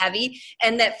personal care heavy.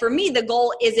 And that for me, the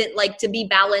goal isn't to be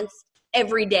balanced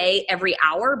every day, every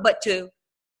hour, but to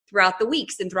throughout the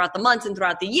weeks and throughout the months and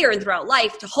throughout the year and throughout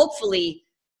life to hopefully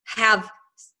have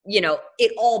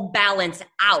it all balance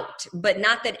out, but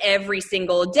not that every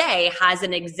single day has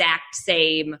an exact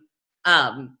same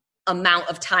amount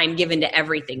of time given to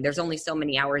everything. There's only so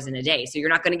many hours in a day. So you're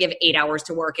not going to give 8 hours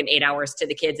to work and 8 hours to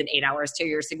the kids and 8 hours to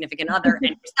your significant other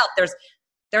and yourself.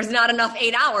 There's not enough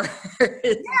 8 hours.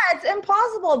 Yeah, it's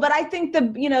impossible. But I think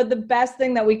the best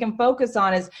thing that we can focus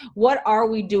on is what are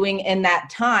we doing in that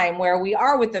time where we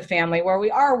are with the family, where we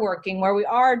are working, where we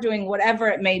are doing whatever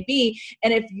it may be.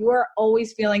 And if you're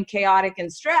always feeling chaotic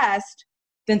and stressed,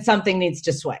 then something needs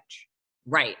to switch.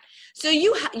 Right. So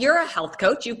you're a health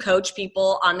coach. You coach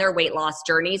people on their weight loss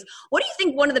journeys. What do you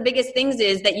think one of the biggest things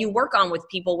is that you work on with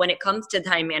people when it comes to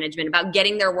time management about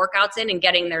getting their workouts in and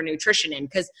getting their nutrition in?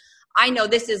 Because I know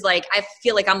this is I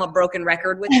feel like I'm a broken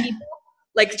record with people,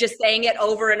 just saying it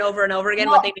over and over and over again,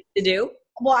 what they need to do.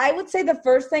 Well, I would say the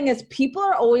first thing is people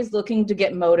are always looking to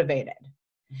get motivated.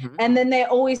 Mm-hmm. And then they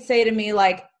always say to me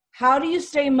how do you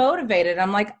stay motivated?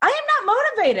 I'm like, I am not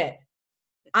motivated.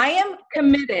 I am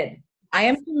committed.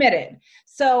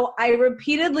 So I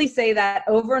repeatedly say that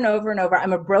over and over and over.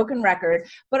 I'm a broken record,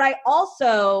 but I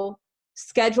also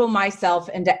schedule myself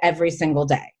into every single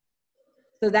day.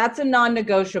 So that's a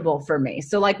non-negotiable for me.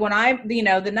 So when I,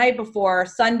 the night before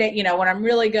Sunday, when I'm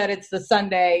really good, it's the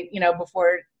Sunday,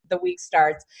 before the week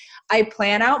starts. I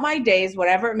plan out my days,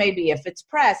 whatever it may be. If it's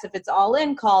press, if it's all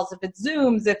in calls, if it's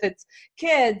Zooms, if it's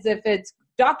kids, if it's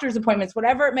doctor's appointments,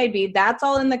 whatever it may be, that's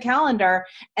all in the calendar.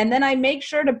 And then I make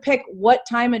sure to pick what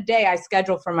time of day I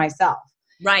schedule for myself.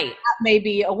 Right. That may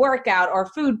be a workout or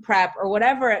food prep or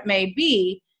whatever it may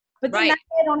be. But then that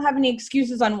way I don't have any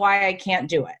excuses on why I can't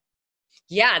do it.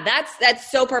 Yeah, that's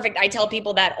so perfect. I tell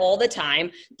people that all the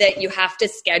time, that you have to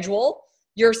schedule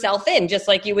yourself in, just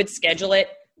like you would schedule it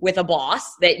with a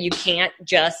boss, that you can't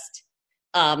just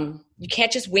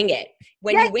wing it.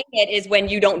 When you wing it is when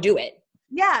you don't do it.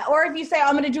 Yeah. Or if you say,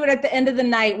 I'm going to do it at the end of the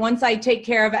night once I take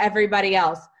care of everybody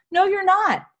else. No, you're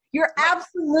not. You're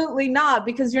absolutely not,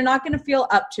 because you're not going to feel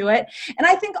up to it. And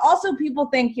I think also people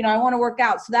think, I want to work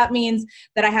out, so that means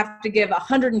that I have to give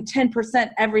 110%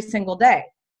 every single day.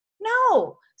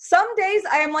 No. Some days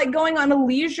I am like going on a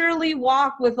leisurely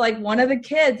walk with like one of the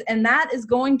kids, and that is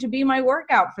going to be my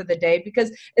workout for the day,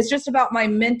 because it's just about my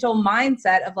mental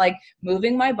mindset of like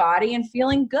moving my body and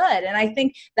feeling good. And I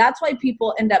think that's why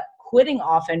people end up quitting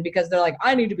often, because they're like,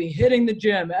 I need to be hitting the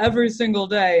gym every single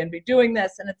day and be doing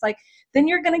this. And it's like, then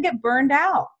you're going to get burned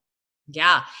out.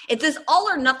 Yeah. It's this all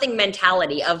or nothing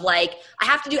mentality of like, I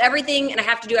have to do everything, and I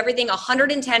have to do everything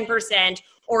 110%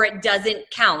 or it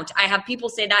doesn't count. I have people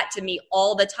say that to me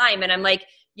all the time. And I'm like,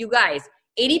 you guys,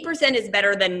 80% is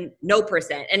better than no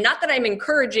percent. And not that I'm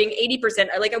encouraging 80%.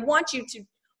 I want you to,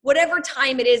 whatever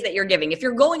time it is that you're giving, if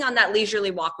you're going on that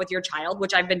leisurely walk with your child,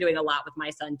 which I've been doing a lot with my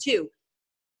son too,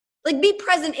 like be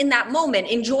present in that moment,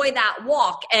 enjoy that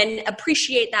walk and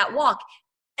appreciate that walk.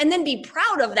 And then be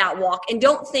proud of that walk, and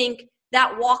don't think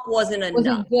that walk wasn't enough.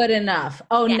 Wasn't good enough.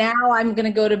 Oh, yeah. Now I'm going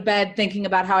to go to bed thinking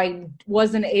about how I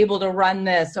wasn't able to run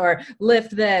this or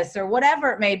lift this or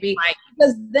whatever it may be. Right.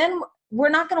 Because then we're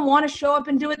not going to want to show up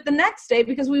and do it the next day,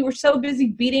 because we were so busy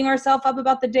beating ourselves up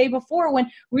about the day before, when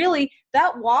really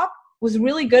that walk was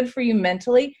really good for you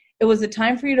mentally. It was a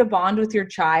time for you to bond with your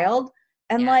child,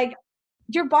 and like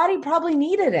your body probably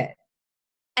needed it.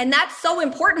 And that's so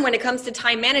important when it comes to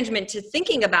time management, to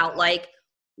thinking about like,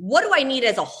 what do I need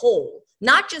as a whole?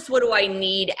 Not just what do I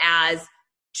need as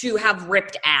to have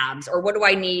ripped abs, or what do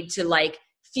I need to like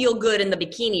feel good in the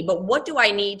bikini, but what do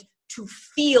I need to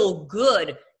feel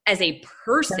good as a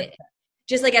person?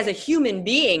 Just like as a human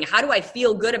being, how do I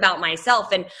feel good about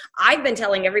myself? And I've been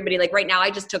telling everybody, like right now, I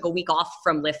just took a week off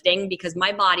from lifting because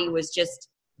my body was just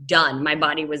done. My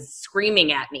body was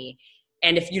screaming at me.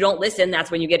 And if you don't listen,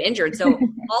 that's when you get injured. So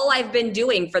all I've been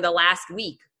doing for the last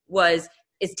week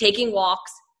is taking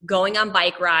walks, going on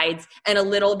bike rides, and a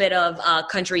little bit of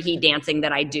country heat dancing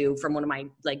that I do from one of my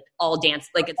like all dance,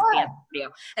 like it's a dance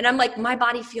video. And I'm like, my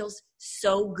body feels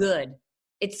so good.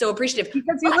 It's so appreciative.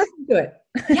 Because you listen to it.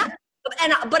 Yeah.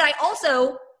 But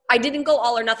I didn't go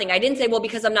all or nothing. I didn't say, well,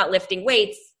 because I'm not lifting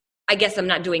weights, I guess I'm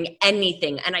not doing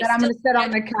anything. And I'm going to sit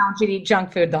on the couch and eat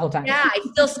junk food the whole time. Yeah, I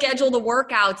still schedule the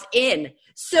workouts in.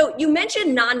 So you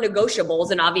mentioned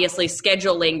non-negotiables, and obviously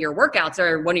scheduling your workouts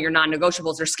are one of your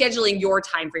non-negotiables, or scheduling your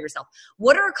time for yourself.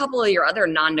 What are a couple of your other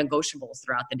non-negotiables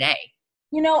throughout the day?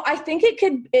 I think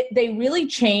they really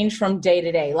change from day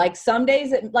to day. Like some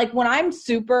days, like when I'm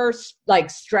super like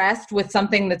stressed with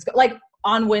something that's like,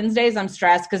 on Wednesdays, I'm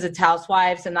stressed because it's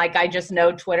Housewives, and like I just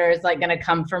know Twitter is like going to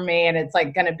come for me, and it's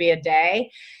like going to be a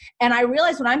day. And I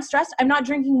realize when I'm stressed, I'm not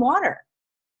drinking water.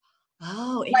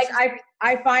 Oh, like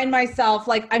I find myself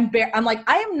like I'm like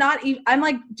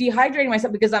dehydrating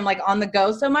myself because I'm like on the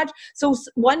go so much. So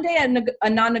one day a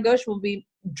non-negotiable will be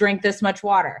drink this much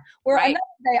water, or another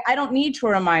day I don't need to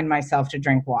remind myself to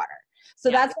drink water. So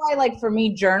that's why, like, for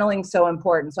me, journaling's so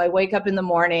important. So I wake up in the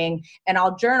morning and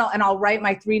I'll journal and I'll write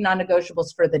my 3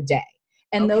 non-negotiables for the day.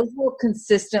 And those will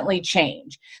consistently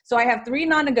change. So I have 3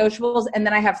 non-negotiables, and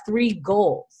then I have 3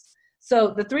 goals.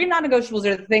 So the 3 non-negotiables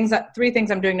are the 3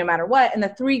 things I'm doing no matter what. And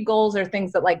the 3 goals are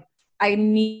things that like I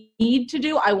need to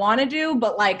do, I want to do,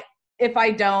 but like if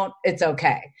I don't, it's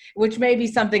okay. Which may be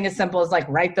something as simple as like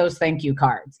write those thank you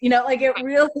cards. Like it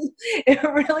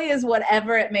really is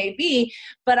whatever it may be.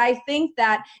 But I think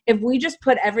that if we just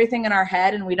put everything in our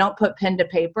head and we don't put pen to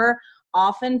paper,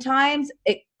 oftentimes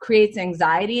it creates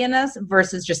anxiety in us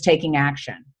versus just taking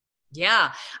action.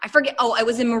 Yeah. I forget. Oh, I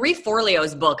was in Marie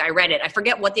Forleo's book. I read it. I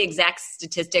forget what the exact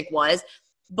statistic was,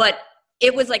 but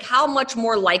it was like how much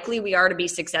more likely we are to be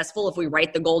successful if we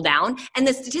write the goal down. And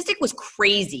the statistic was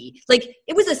crazy. Like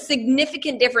it was a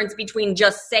significant difference between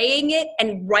just saying it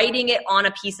and writing it on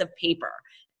a piece of paper.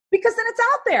 Because then it's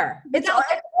out there. It's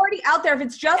already out there. If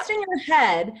it's just in your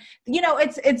head,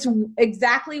 it's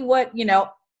exactly what,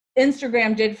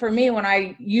 Instagram did for me when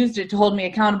I used it to hold me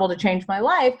accountable to change my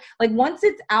life. Like once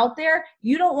it's out there,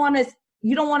 you don't want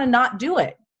to not do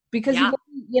it because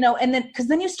because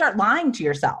then you start lying to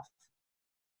yourself.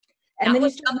 And that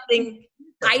was something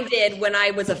I did when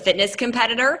I was a fitness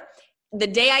competitor. The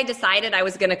day I decided I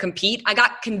was going to compete, I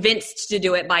got convinced to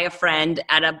do it by a friend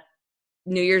at a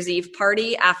New Year's Eve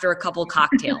party after a couple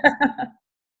cocktails.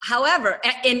 However,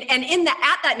 at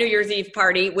that New Year's Eve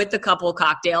party with the couple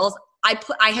cocktails,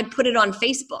 I had put it on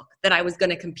Facebook that I was going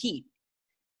to compete.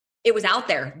 It was out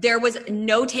there. There was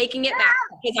no taking it back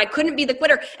because I couldn't be the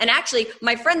quitter. And actually,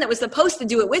 my friend that was supposed to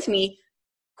do it with me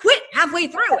quit halfway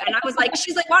through. And I was like,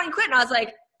 she's like, why don't you quit? And I was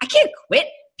like, I can't quit.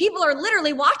 people are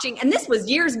literally watching. And this was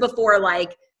years before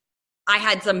like I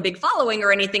had some big following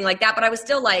or anything like that, but I was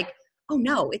still like, oh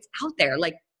no, it's out there.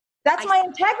 Like, that's my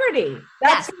integrity.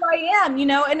 That's who I am,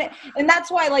 and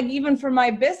that's why, like, even for my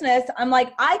business, I'm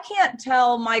like, I can't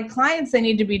tell my clients they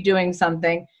need to be doing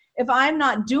something if I'm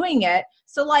not doing it.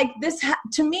 So like this,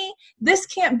 to me, this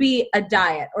can't be a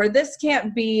diet, or this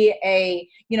can't be a,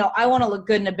 I want to look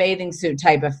good in a bathing suit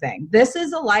type of thing. This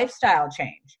is a lifestyle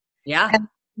change. Yeah. And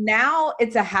now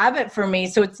it's a habit for me.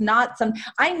 So it's not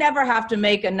I never have to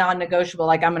make a non-negotiable,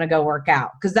 like I'm going to go work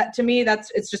out. Cause that, to me,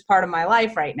 it's just part of my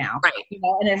life right now. Right.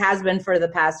 And it has been for the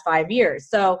past 5 years.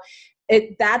 So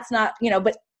that's not,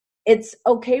 but it's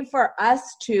okay for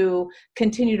us to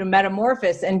continue to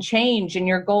metamorphose and change, and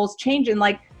your goals change, and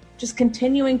like just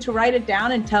continuing to write it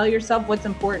down and tell yourself what's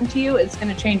important to you. It's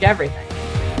going to change everything.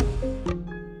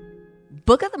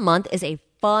 Book of the Month is a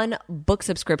fun book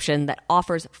subscription that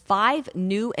offers 5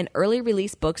 new and early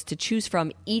release books to choose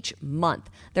from each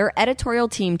month. Their editorial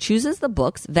team chooses the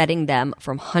books, vetting them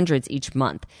from hundreds each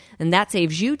month. And that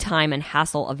saves you time and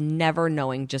hassle of never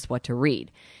knowing just what to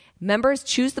read. Members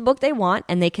choose the book they want,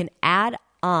 and they can add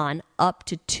on up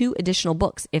to 2 additional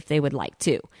books if they would like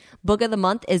to. Book of the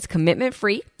Month is commitment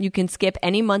free. You can skip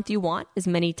any month you want, as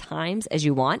many times as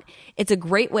you want. It's a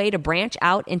great way to branch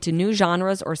out into new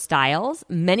genres or styles.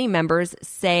 Many members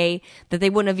say that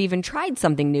they wouldn't have even tried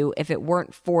something new if it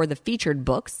weren't for the featured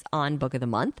books on Book of the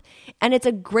Month. And it's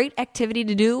a great activity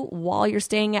to do while you're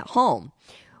staying at home.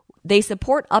 They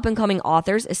support up-and-coming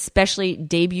authors, especially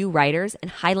debut writers,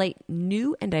 and highlight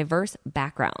new and diverse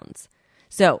backgrounds.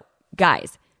 So,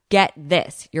 guys, get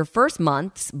this. Your first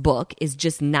month's book is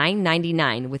just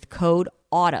 $9.99 with code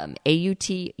AUTUMN,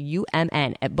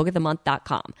 AUTUMN, at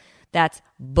bookofthemonth.com. That's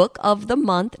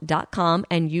bookofthemonth.com,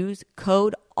 and use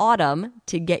code AUTUMN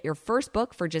to get your first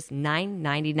book for just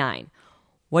 $9.99.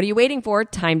 What are you waiting for?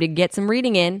 Time to get some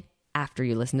reading in after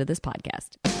you listen to this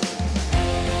podcast.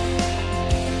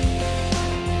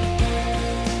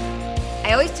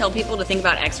 I always tell people to think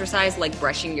about exercise like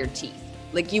brushing your teeth.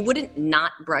 Like, you wouldn't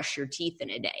not brush your teeth in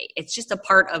a day. It's just a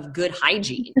part of good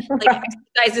hygiene. Like,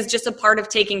 exercise is just a part of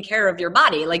taking care of your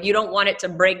body. Like, you don't want it to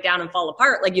break down and fall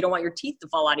apart. Like, you don't want your teeth to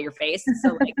fall out of your face.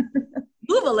 So, like,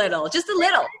 move a little, just a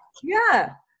little.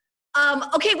 Yeah.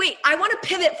 Okay, wait. I want to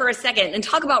pivot for a second and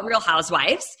talk about Real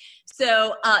Housewives.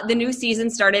 So the new season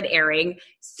started airing.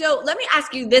 So let me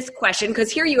ask you this question,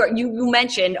 because here you are. You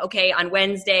mentioned, okay, on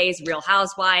Wednesdays, Real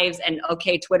Housewives, and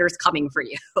okay, Twitter's coming for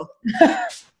you.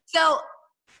 So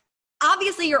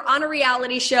obviously you're on a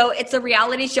reality show. It's a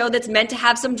reality show that's meant to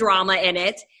have some drama in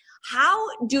it. How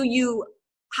do you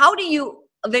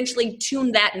eventually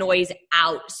tune that noise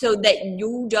out so that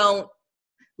you don't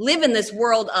live in this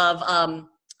world of,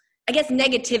 I guess,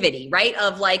 negativity, right?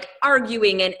 Of like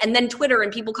arguing and then Twitter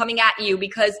and people coming at you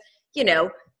because,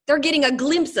 they're getting a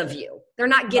glimpse of you. They're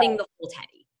not getting the full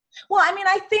Teddi. Well, I mean,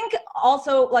 I think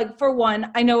also, like, for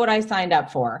one, I know what I signed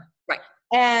up for. Right.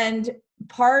 And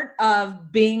part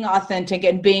of being authentic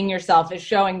and being yourself is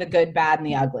showing the good, bad, and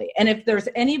the ugly. And if there's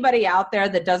anybody out there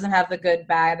that doesn't have the good,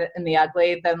 bad, and the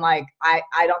ugly, then like, I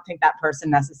don't think that person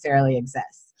necessarily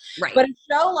exists. Right. But a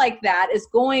show like that is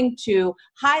going to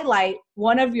highlight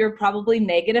one of your probably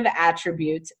negative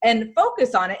attributes and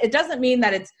focus on it. It doesn't mean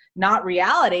that it's not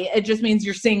reality. It just means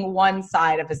you're seeing one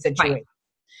side of a situation. Right.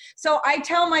 So I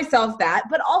tell myself that,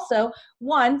 but also,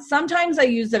 one, sometimes I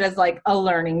use it as like a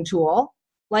learning tool.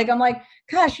 Like, I'm like,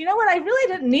 gosh, you know what? I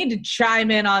really didn't need to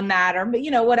chime in on that, or,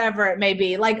 whatever it may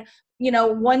be. Like,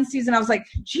 one season I was like,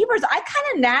 jeepers, I kind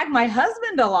of nag my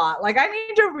husband a lot. Like, I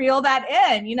need to reel that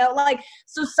in,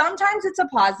 so sometimes it's a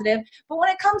positive. But when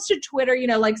it comes to Twitter,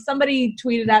 like somebody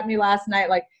tweeted at me last night,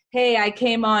 like, hey, I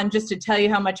came on just to tell you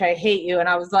how much I hate you. And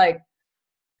I was like,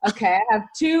 okay, I have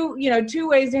two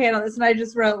ways to handle this. And I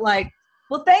just wrote like,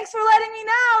 well, thanks for letting me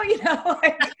know,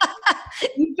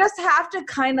 you just have to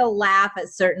kind of laugh at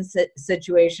certain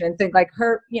situation and think like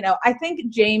I think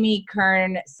Jamie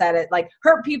Kern said it, like,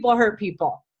 hurt people,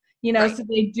 right. So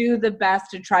they do the best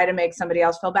to try to make somebody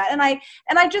else feel bad. And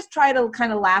I just try to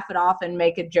kind of laugh it off and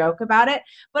make a joke about it.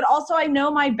 But also I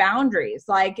know my boundaries.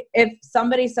 Like, if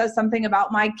somebody says something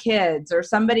about my kids, or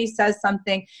somebody says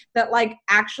something that like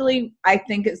actually I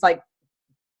think is like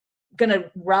going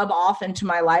to rub off into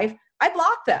my life, I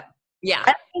block them. Yeah.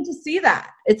 I don't need to see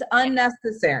that. It's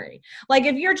unnecessary. Like,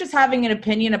 if you're just having an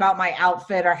opinion about my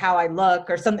outfit or how I look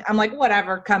or something, I'm like,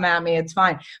 whatever, come at me. It's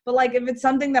fine. But like, if it's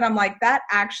something that I'm like, that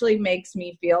actually makes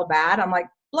me feel bad, I'm like,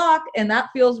 block. And that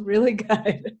feels really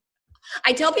good.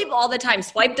 I tell people all the time,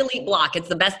 swipe, delete, block. It's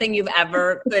the best thing you've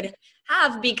ever could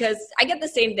have, because I get the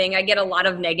same thing. I get a lot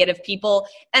of negative people,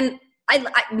 and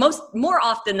more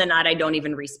often than not, I don't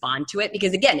even respond to it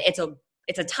because again, it's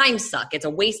a time suck. It's a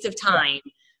waste of time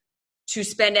to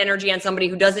spend energy on somebody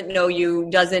who doesn't know you,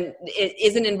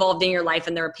 isn't involved in your life,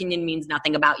 and their opinion means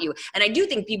nothing about you. And I do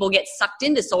think people get sucked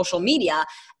into social media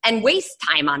and waste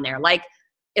time on there. Like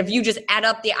if you just add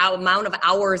up the amount of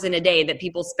hours in a day that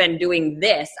people spend doing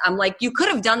this, I'm like, you could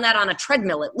have done that on a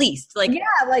treadmill at least. Like, yeah,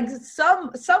 like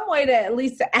some way to at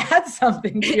least add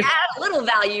something to add a little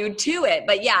value to it.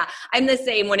 But yeah, I'm the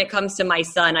same when it comes to my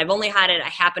son. I've only had it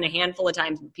happen a handful of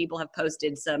times. People have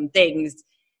posted some things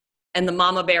and the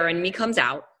mama bear in me comes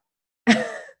out.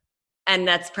 And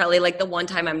that's probably like the one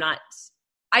time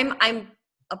I'm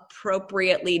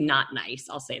appropriately not nice.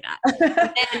 I'll say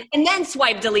that. and then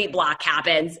swipe, delete, block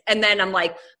happens. And then I'm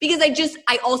like, because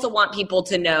I also want people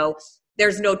to know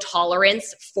there's no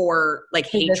tolerance for like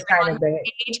hatred on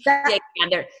page.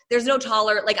 There's no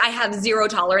tolerance. Like I have zero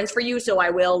tolerance for you. So I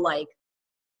will like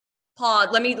pause.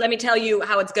 Let me tell you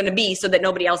how it's going to be so that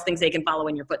nobody else thinks they can follow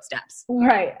in your footsteps.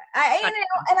 Right.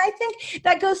 And I think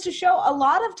that goes to show a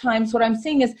lot of times what I'm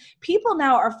seeing is people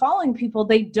now are following people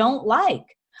they don't like.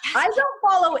 I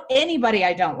don't follow anybody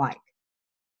I don't like.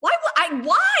 Why?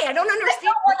 I don't understand. I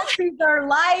don't want to see their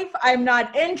life. I'm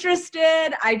not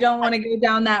interested. I don't want to go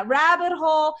down that rabbit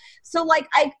hole. So like,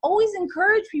 I always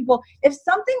encourage people, if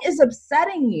something is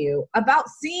upsetting you about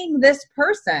seeing this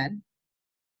person,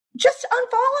 just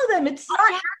unfollow them. It's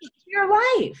not your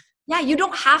life. Yeah, you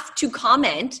don't have to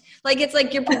comment. Like, it's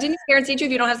like your parents say to you,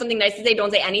 if you don't have something nice to say,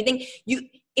 don't say anything.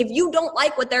 If you don't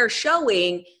like what they're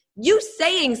showing, you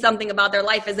saying something about their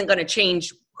life isn't going to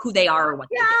change who they are or what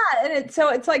they do. And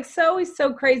it's like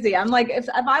so crazy. I'm like, if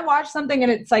I watch something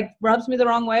and it's like rubs me the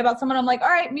wrong way about someone, I'm like, all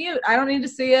right, mute. I don't need to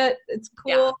see it. It's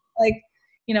cool. Yeah. Like,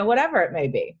 whatever it may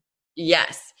be.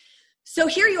 Yes. So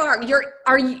here you are.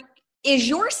 Is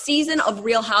your season of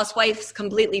Real Housewives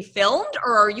completely filmed,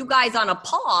 or are you guys on a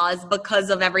pause because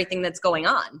of everything that's going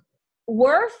on?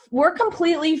 We're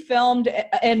completely filmed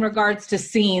in regards to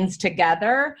scenes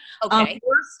together. Okay.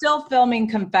 We're still filming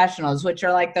confessionals, which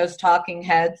are like those talking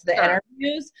heads, the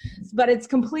interviews, but it's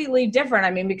completely different.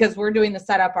 I mean, because we're doing the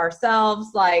setup ourselves,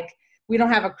 like we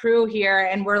don't have a crew here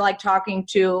and we're like talking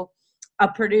to a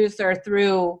producer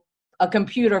through a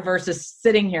computer versus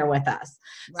sitting here with us.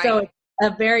 Right. So it's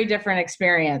a very different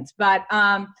experience, but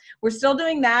we're still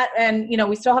doing that. And,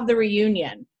 we still have the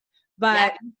reunion.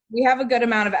 But we have a good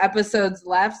amount of episodes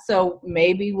left, so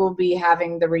maybe we'll be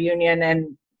having the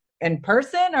reunion in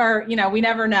person, or we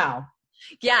never know.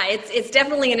 Yeah, it's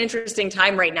definitely an interesting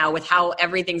time right now with how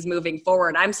everything's moving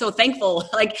forward. I'm so thankful.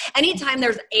 Like anytime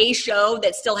there's a show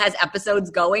that still has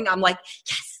episodes going, I'm like,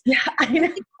 yes. Yeah, I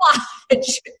know.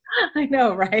 Watch. I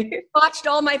know, right? Watched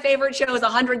all my favorite shows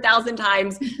 100,000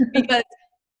 times because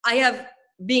I have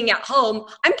being at home.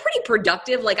 I'm pretty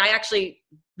productive. Like I actually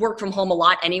work from home a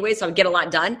lot anyway, so I get a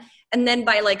lot done. And then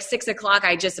by like 6 o'clock,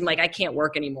 I just am like, I can't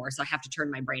work anymore. So I have to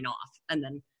turn my brain off. And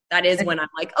then that is when I'm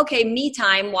like, okay, me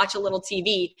time, watch a little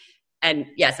TV. And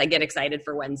yes, I get excited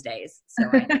for Wednesdays. So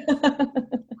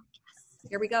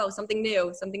here we go. Something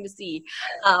new, something to see.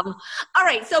 All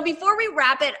right. So before we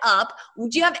wrap it up,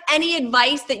 would you have any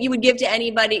advice that you would give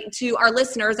to our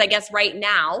listeners, I guess right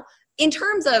now, in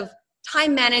terms of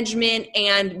time management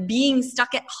and being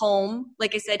stuck at home?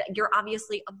 Like I said, you're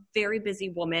obviously a very busy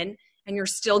woman and you're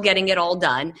still getting it all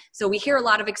done. So we hear a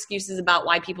lot of excuses about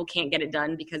why people can't get it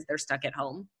done because they're stuck at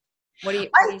home. What do you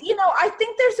I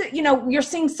think there's you're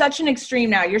seeing such an extreme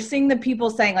now. You're seeing the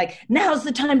people saying like, now's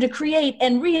the time to create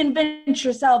and reinvent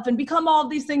yourself and become all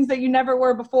of these things that you never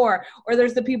were before. Or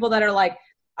there's the people that are like,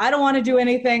 I don't want to do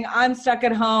anything. I'm stuck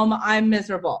at home. I'm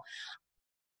miserable.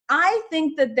 I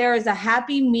think that there is a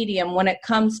happy medium when it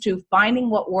comes to finding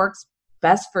what works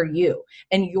best for you.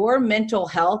 And your mental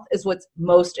health is what's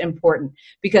most important,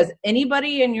 because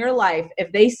anybody in your life,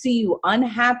 if they see you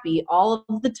unhappy all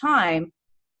of the time,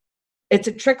 it's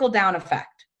a trickle-down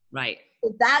effect. Right.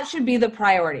 That should be the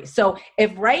priority. So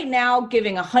if right now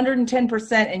giving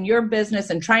 110% in your business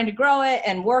and trying to grow it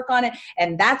and work on it,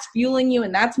 and that's fueling you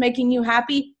and that's making you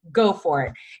happy, go for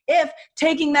it. If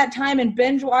taking that time and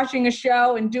binge watching a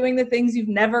show and doing the things you've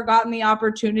never gotten the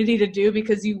opportunity to do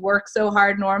because you work so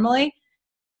hard normally,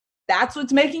 that's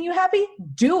what's making you happy,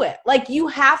 do it. Like, you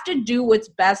have to do what's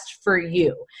best for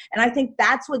you. And I think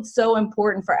that's what's so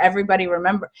important for everybody to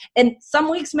remember. And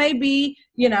some weeks may be,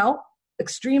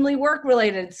 extremely work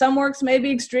related. Some works may be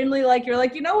extremely like, you're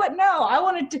like, you know what? No, I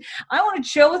want to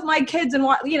chill with my kids and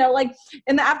like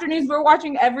in the afternoons, we're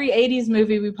watching every 80s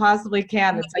movie we possibly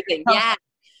can. It's like, yeah.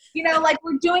 Like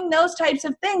we're doing those types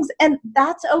of things, and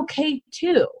that's okay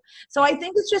too. So I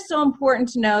think it's just so important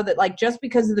to know that, like, just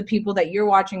because of the people that you're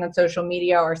watching on social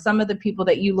media or some of the people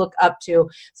that you look up to,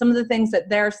 some of the things that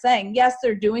they're saying, yes,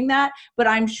 they're doing that, but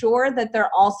I'm sure that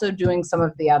they're also doing some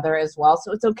of the other as well.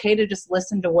 So it's okay to just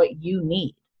listen to what you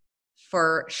need.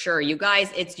 For sure. You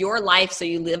guys, it's your life, so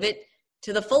you live it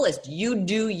to the fullest. You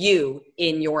do you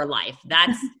in your life.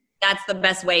 That's the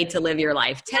best way to live your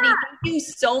life. Teddi, thank you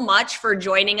so much for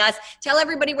joining us. Tell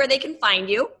everybody where they can find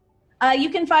you. You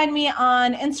can find me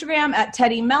on Instagram at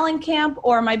Teddi Mellencamp,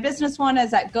 or my business one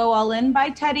is at Go All In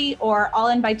by Teddi or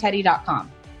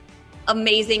allinbyteddi.com.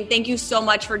 Amazing. Thank you so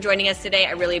much for joining us today.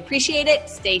 I really appreciate it.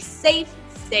 Stay safe,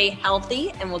 stay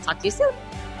healthy, and we'll talk to you soon.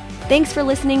 Thanks for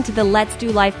listening to the Let's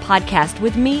Do Life podcast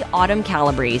with me, Autumn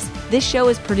Calabrese. This show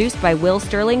is produced by Will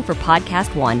Sterling for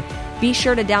Podcast One. Be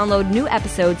sure to download new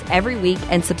episodes every week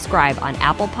and subscribe on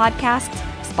Apple Podcasts,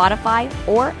 Spotify,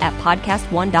 or at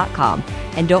podcastone.com.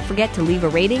 And don't forget to leave a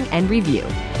rating and review.